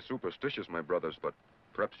not think me superstitious, my brothers, but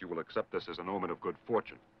Perhaps you will accept this as an omen of good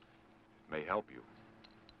fortune. It may help you.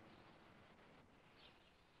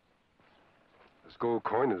 This gold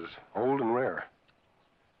coin is old and rare.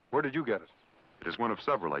 Where did you get it? It is one of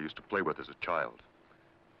several I used to play with as a child.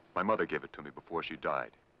 My mother gave it to me before she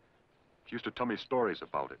died. She used to tell me stories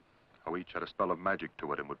about it, how each had a spell of magic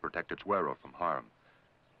to it and would protect its wearer from harm.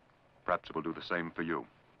 Perhaps it will do the same for you.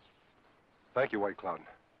 Thank you, White Cloud.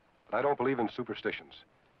 But I don't believe in superstitions.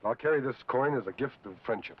 I'll carry this coin as a gift of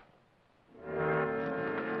friendship.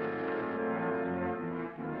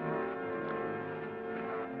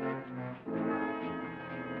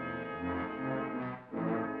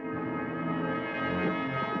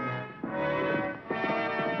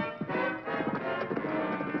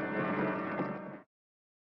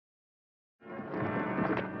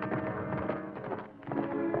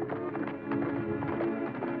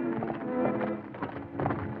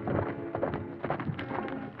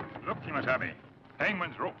 Kemo Sabe.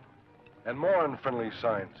 Hangman's rope. And more unfriendly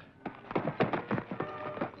signs.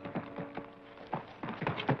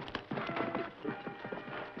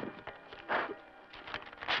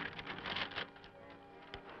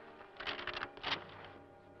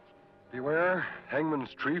 Beware, hangman's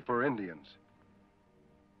tree for Indians.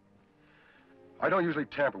 I don't usually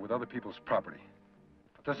tamper with other people's property.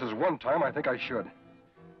 But this is one time I think I should.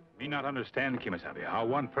 Me not understand, Kemo Sabe, how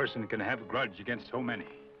one person can have a grudge against so many.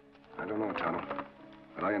 I don't know, Tonto,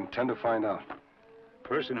 but I intend to find out.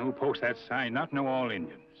 Person who posts that sign not know all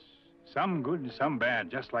Indians. Some good and some bad,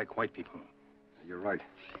 just like white people. You're right.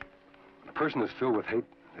 When a person is filled with hate,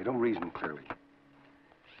 they don't reason clearly.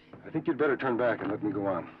 I think you'd better turn back and let me go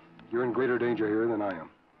on. You're in greater danger here than I am.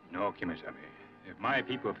 No, Kemo Sabe. If my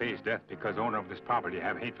people face death because owner of this property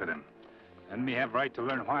have hate for them, then me have right to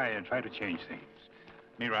learn why and try to change things.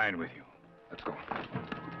 Me ride with you. Let's go.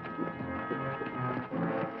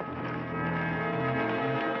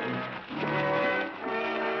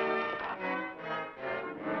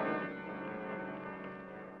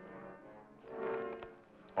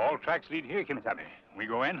 All tracks lead here, Kemo Sabe. We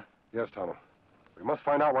go in? Yes, Tonto. We must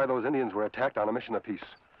find out why those Indians were attacked on a mission of peace.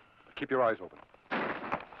 Keep your eyes open.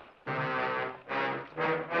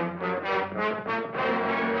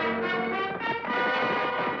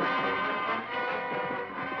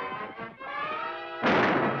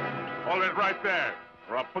 Hold it right there,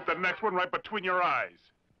 or I'll put the next one right between your eyes.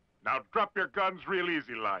 Now drop your guns real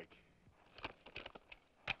easy like.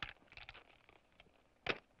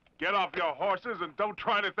 Get off your horses and don't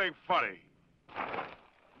try anything funny.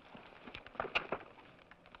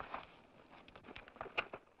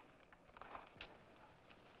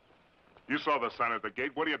 You saw the sign at the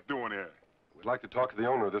gate. What are you doing here? We'd like to talk to the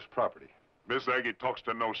owner of this property. Miss Aggie talks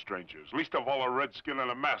to no strangers, least of all a redskin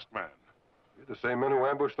and a masked man. You're the same men who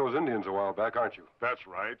ambushed those Indians a while back, aren't you? That's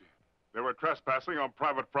right. They were trespassing on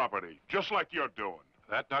private property, just like you're doing.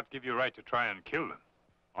 That not give you right to try and kill them.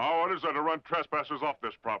 Our orders are to run trespassers off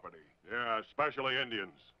this property. Yeah, especially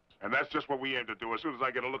Indians. And that's just what we aim to do as soon as I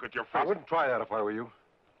get a look at your face. I wouldn't try that if I were you.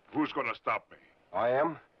 Who's going to stop me? I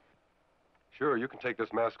am. Sure, you can take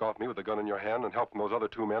this mask off me with the gun in your hand and help from those other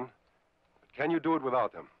two men. But can you do it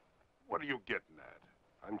without them? What are you getting at?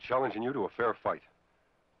 I'm challenging you to a fair fight.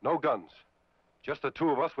 No guns. Just the two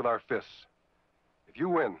of us with our fists. If you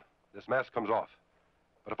win, this mask comes off.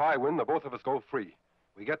 But if I win, the both of us go free.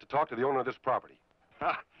 We get to talk to the owner of this property.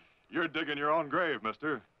 Ha! You're digging your own grave,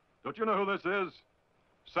 mister. Don't you know who this is?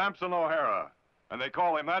 Samson O'Hara. And they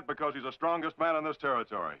call him that because he's the strongest man in this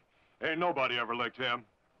territory. Ain't nobody ever licked him.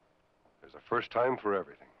 There's a first time for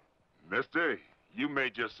everything. Mister, you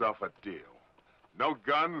made yourself a deal. No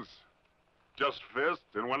guns, just fists,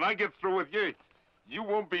 and when I get through with you, you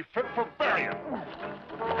won't be fit for burial.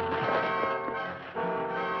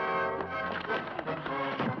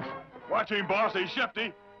 Watch him, boss. He's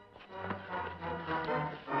shifty.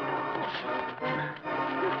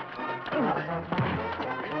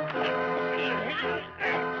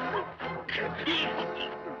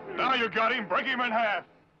 Now you got him. Break him in half.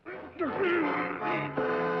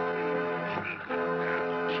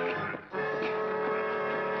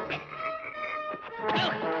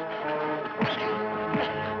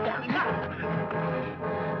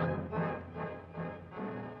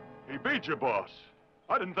 He beat you, boss.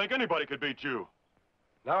 I didn't think anybody could beat you.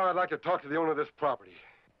 Now I'd like to talk to the owner of this property.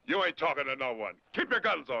 You ain't talking to no one. Keep your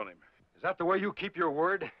guns on him. Is that the way you keep your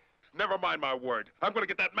word? Never mind my word. I'm going to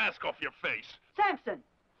get that mask off your face. Samson!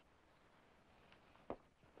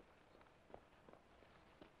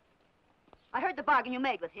 I heard the bargain you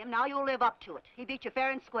made with him. Now you'll live up to it. He beat you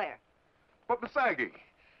fair and square. But Miss Aggie,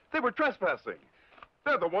 they were trespassing.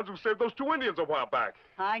 They're the ones who saved those two Indians a while back.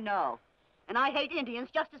 I know. And I hate Indians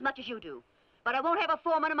just as much as you do. But I won't have a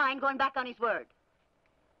foreman of mine going back on his word.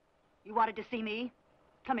 You wanted to see me?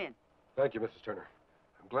 Come in. Thank you, Mrs. Turner.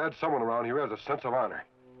 I'm glad someone around here has a sense of honor.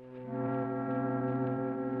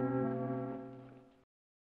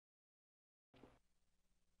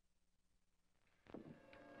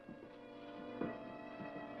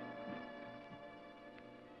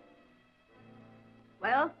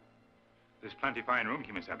 Well? There's plenty fine room,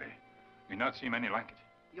 Kemo Sabe. We not see many like it.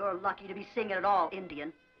 You're lucky to be seeing it at all,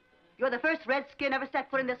 Indian. You're the first redskin ever set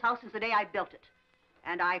foot in this house since the day I built it.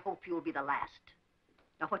 And I hope you'll be the last.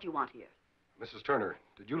 Now, what do you want here? Mrs. Turner,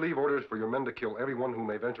 did you leave orders for your men to kill everyone who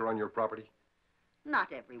may venture on your property?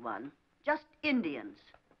 Not everyone. Just Indians.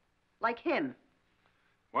 Like him.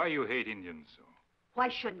 Why you hate Indians so? Why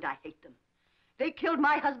shouldn't I hate them? They killed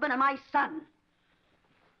my husband and my son.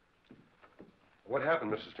 What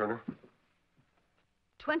happened, Mrs. Turner?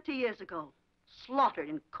 20 years ago. Slaughtered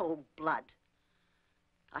in cold blood.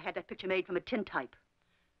 I had that picture made from a tintype.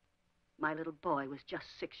 My little boy was just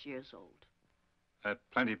 6 years old. That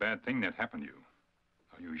plenty bad thing that happened to you.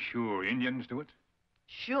 Are you sure Indians do it?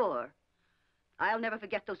 Sure. I'll never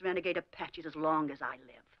forget those renegade Apaches as long as I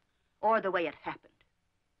live. Or the way it happened.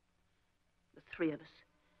 The three of us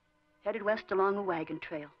headed west along a wagon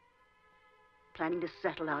trail. Planning to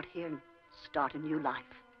settle out here and start a new life.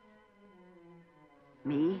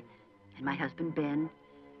 Me and my husband Ben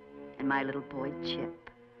and my little boy Chip.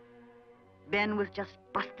 Ben was just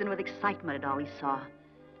busting with excitement at all he saw.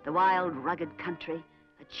 The wild, rugged country,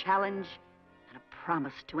 a challenge, and a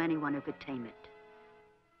promise to anyone who could tame it.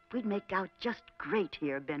 We'd make out just great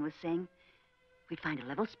here, Ben was saying. We'd find a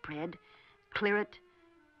level spread, clear it,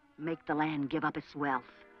 make the land give up its wealth.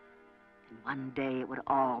 And one day it would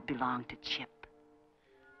all belong to Chip.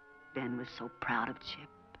 Ben was so proud of Chip.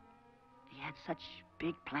 He had such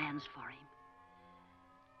big plans for him.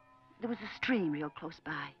 There was a stream real close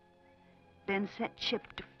by. Ben sent Chip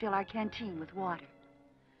to fill our canteen with water.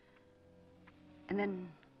 And then,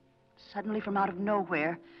 suddenly from out of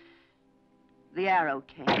nowhere, the arrow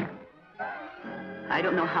came. I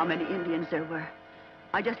don't know how many Indians there were.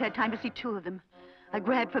 I just had time to see 2 of them. I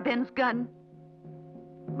grabbed for Ben's gun,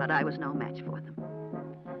 but I was no match for them.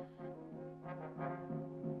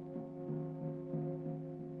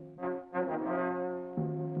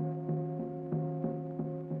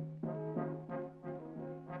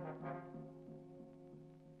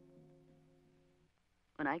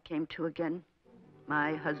 When I came to again,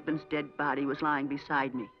 my husband's dead body was lying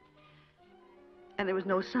beside me. And there was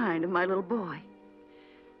no sign of my little boy.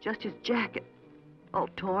 Just his jacket, all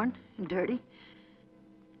torn and dirty.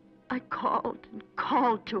 I called and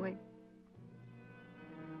called to him.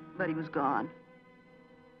 But he was gone.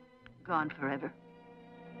 Gone forever.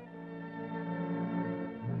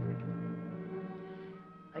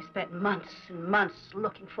 I spent months and months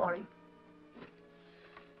looking for him.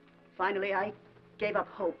 Finally, I gave up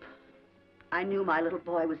hope. I knew my little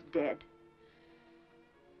boy was dead.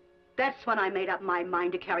 That's when I made up my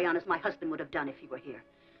mind to carry on as my husband would have done if he were here.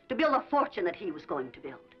 To build a fortune that he was going to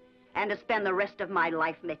build. And to spend the rest of my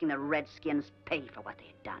life making the Redskins pay for what they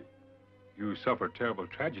had done. You suffered terrible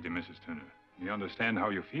tragedy, Mrs. Turner. We understand how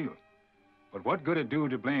you feel. But what good it do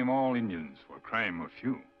to blame all Indians for crime of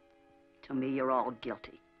few? To me, you're all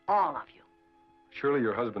guilty. All of you. Surely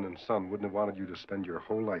your husband and son wouldn't have wanted you to spend your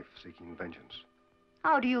whole life seeking vengeance.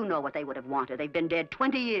 How do you know what they would have wanted? They've been dead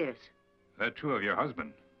 20 years. That's true of your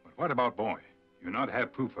husband. But what about boy? You not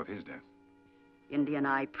have proof of his death. Indy and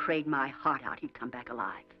I prayed my heart out he'd come back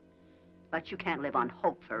alive. But you can't live on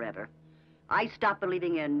hope forever. I stopped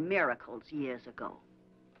believing in miracles years ago.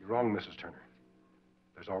 You're wrong, Mrs. Turner.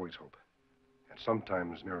 There's always hope. And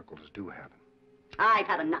sometimes miracles do happen. I've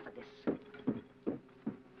had enough of this.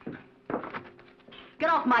 Get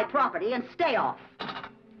off my property and stay off.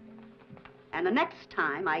 And the next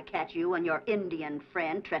time I catch you and your Indian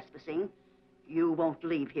friend trespassing, you won't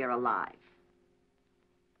leave here alive.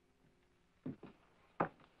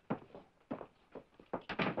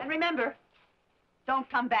 And remember, don't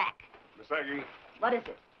come back. Miss Aggie, What is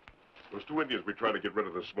it? those 2 Indians we tried to get rid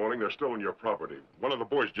of this morning, they're still on your property. One of the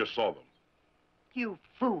boys just saw them. You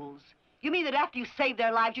fools. You mean that after you saved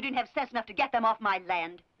their lives, you didn't have sense enough to get them off my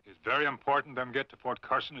land? It's very important them get to Fort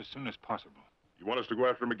Carson as soon as possible. You want us to go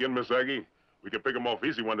after them again, Miss Aggie? We can pick them off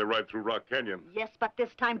easy when they ride through Rock Canyon. Yes, but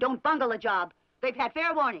this time don't bungle the job. They've had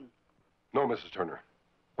fair warning. No, Mrs. Turner.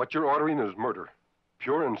 What you're ordering is murder.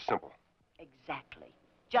 Pure and simple. Exactly.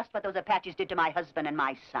 Just what those Apaches did to my husband and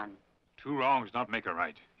my son. 2 wrongs not make a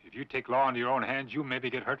right. If you take law into your own hands, you maybe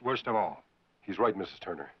get hurt worst of all. He's right, Mrs.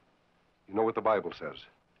 Turner. You know what the Bible says.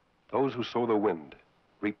 Those who sow the wind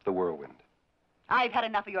reap the whirlwind. I've had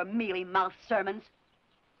enough of your mealy-mouthed sermons.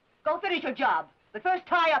 Go finish your job. But first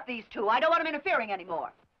tie up these two. I don't want them interfering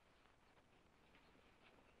anymore.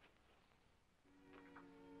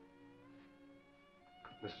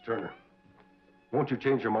 Mrs. Turner, won't you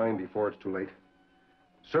change your mind before it's too late?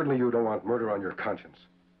 Certainly you don't want murder on your conscience.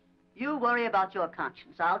 You worry about your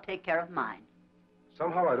conscience. I'll take care of mine.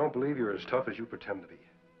 Somehow I don't believe you're as tough as you pretend to be.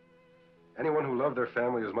 Anyone who loved their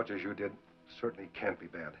family as much as you did certainly can't be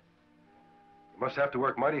bad. You must have to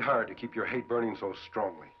work mighty hard to keep your hate burning so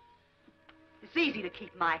strongly. It's easy to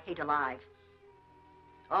keep my hate alive.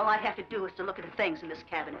 All I have to do is to look at the things in this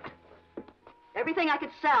cabinet. Everything I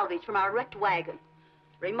could salvage from our wrecked wagon.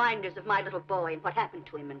 Reminders of my little boy and what happened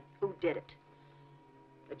to him and who did it.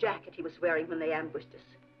 The jacket he was wearing when they ambushed us.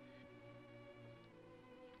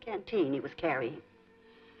 The canteen he was carrying.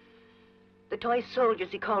 The toy soldiers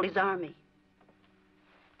he called his army.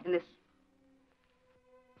 And this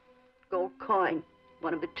gold coin,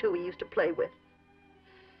 one of the two he used to play with.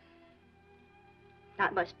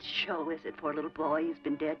 Not much to show, is it, for a little boy who's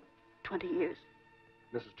been dead 20 years?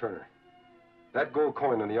 Mrs. Turner, that gold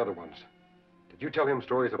coin and the other ones, did you tell him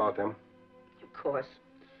stories about them? Of course.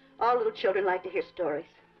 All little children like to hear stories.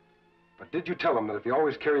 But did you tell him that if he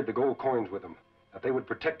always carried the gold coins with him, that they would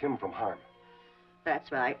protect him from harm?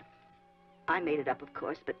 That's right. I made it up, of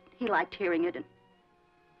course, but he liked hearing it, and...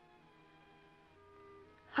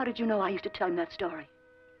 How did you know I used to tell him that story?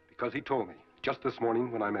 Because he told me, just this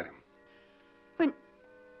morning when I met him.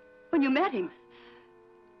 When you met him?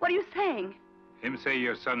 What are you saying? Him say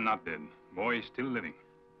your son not dead. Boy is still living.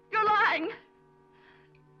 You're lying!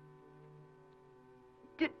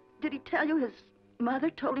 Did he tell you his mother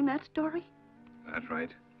told him that story? That's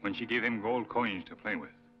right. When she gave him gold coins to play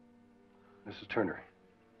with. Mrs. Turner,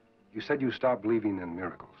 you said you stopped believing in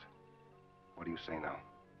miracles. What do you say now?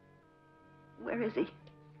 Where is he?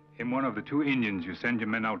 Him one of the two Indians you send your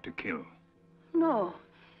men out to kill. No.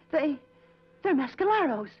 They're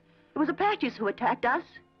mescaleros. It was Apaches who attacked us.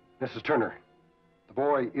 Mrs. Turner, the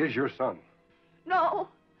boy is your son. No.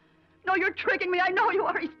 No, you're tricking me. I know you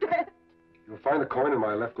are. He's dead. You'll find the coin in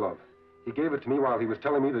my left glove. He gave it to me while he was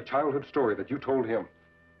telling me the childhood story that you told him.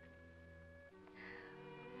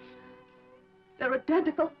 They're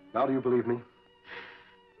identical. Now do you believe me?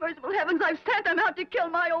 Merciful heavens, I've sent them out to kill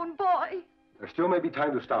my own boy. There still may be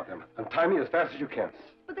time to stop them. Untie me as fast as you can.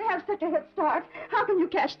 But they have such a head start. How can you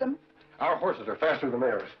catch them? Our horses are faster than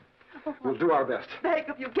theirs. We'll do our best. Beg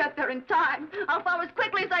if you get there in time. I'll follow as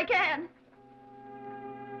quickly as I can.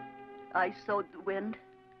 I sowed the wind,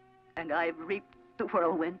 and I've reaped the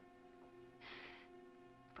whirlwind.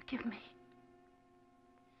 Forgive me.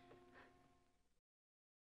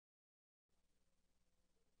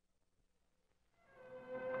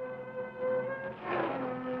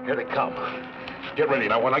 Here they come. Get ready.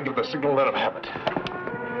 Now, when I give the signal, let them have it.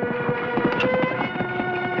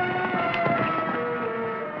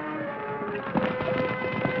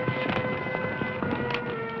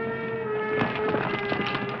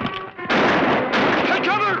 Take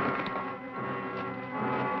cover!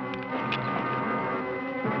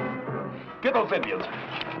 Get those Indians.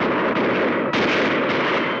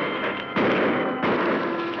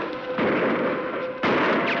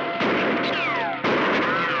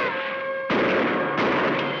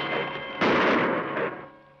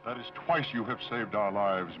 That is twice you have saved our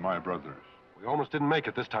lives, my brothers. We almost didn't make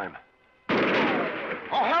it this time.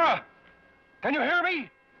 O'Hara! Can you hear me?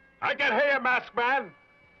 I can hear you, masked man.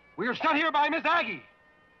 We are sent here by Miss Aggie.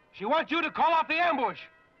 She wants you to call off the ambush.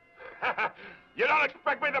 You don't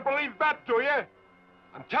expect me to believe that, do you?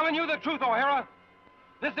 I'm telling you the truth, O'Hara.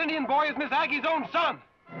 This Indian boy is Miss Aggie's own son.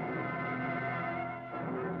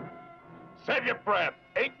 Save your breath.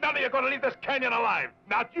 Ain't none of you gonna leave this canyon alive.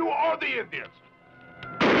 Not you or the Indians.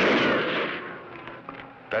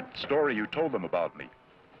 That story you told them about me,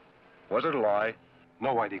 was it a lie?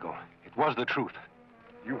 No, White Eagle. It was the truth.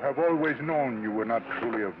 You have always known you were not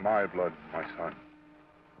truly of my blood, my son.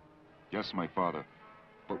 Yes, my father.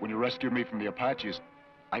 But when you rescued me from the Apaches,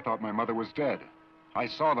 I thought my mother was dead. I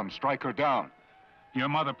saw them strike her down. Your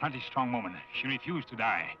mother, plenty strong woman. She refused to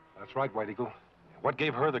die. That's right, White Eagle. What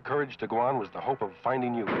gave her the courage to go on was the hope of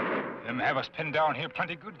finding you. Them have us pinned down here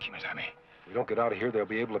plenty good, Kemo Sabe. If we don't get out of here, they'll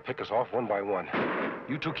be able to pick us off one by one.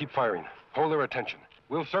 You two keep firing. Hold their attention.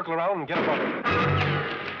 We'll circle around and get above them.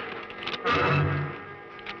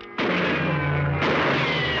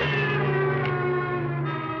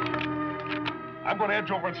 I'm gonna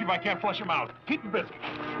edge over and see if I can't flush him out. Keep him busy.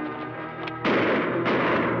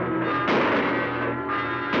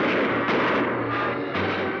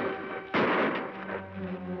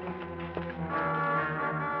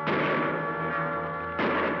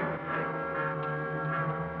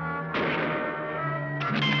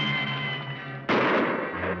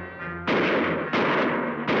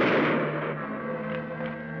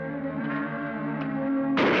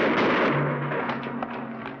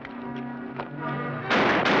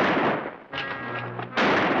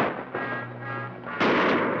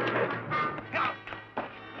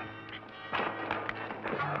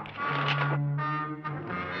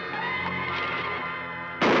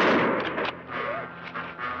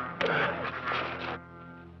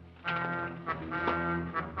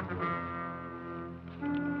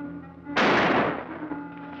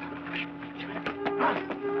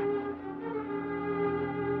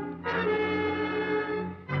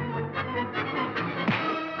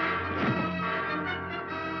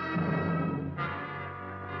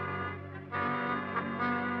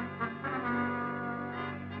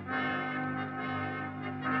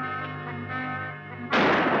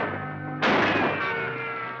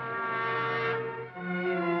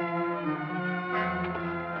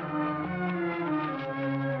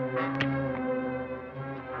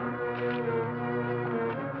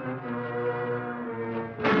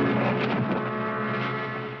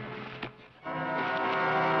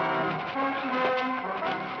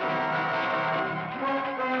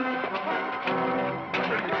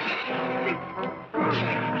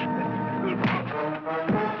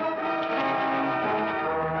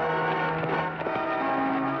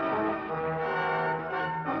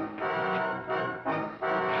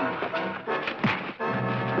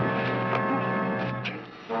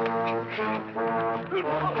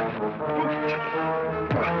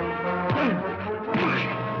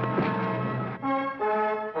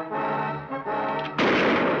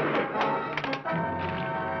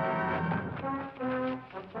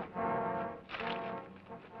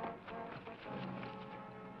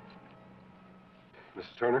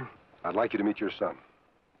 Mrs. Turner, I'd like you to meet your son.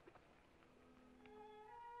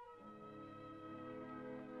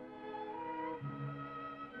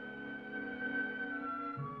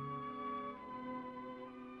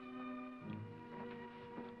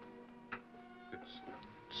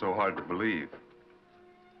 It's so hard to believe.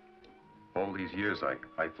 All these years,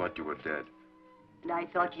 I thought you were dead. And I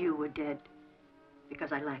thought you were dead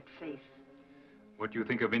because I lacked faith. What do you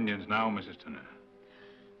think of Indians now, Mrs. Turner?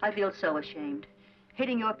 I feel so ashamed.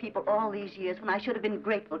 Hating your people all these years when I should have been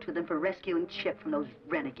grateful to them for rescuing Chip from those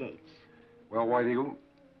renegades. Well, White Eagle,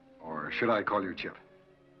 or should I call you Chip?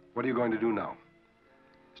 What are you going to do now?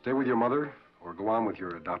 Stay with your mother or go on with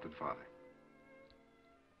your adopted father?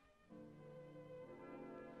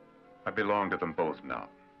 I belong to them both now.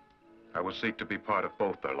 I will seek to be part of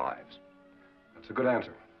both their lives. That's a good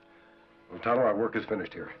answer. Well, Tonto, our work is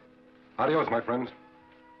finished here. Adios, my friends.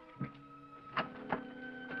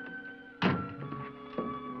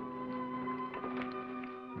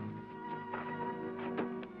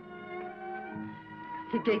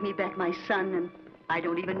 He gave me back my son, and I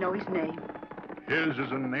don't even know his name. His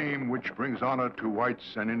is a name which brings honor to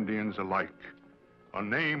whites and Indians alike. A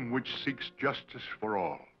name which seeks justice for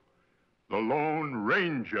all. The Lone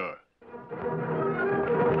Ranger.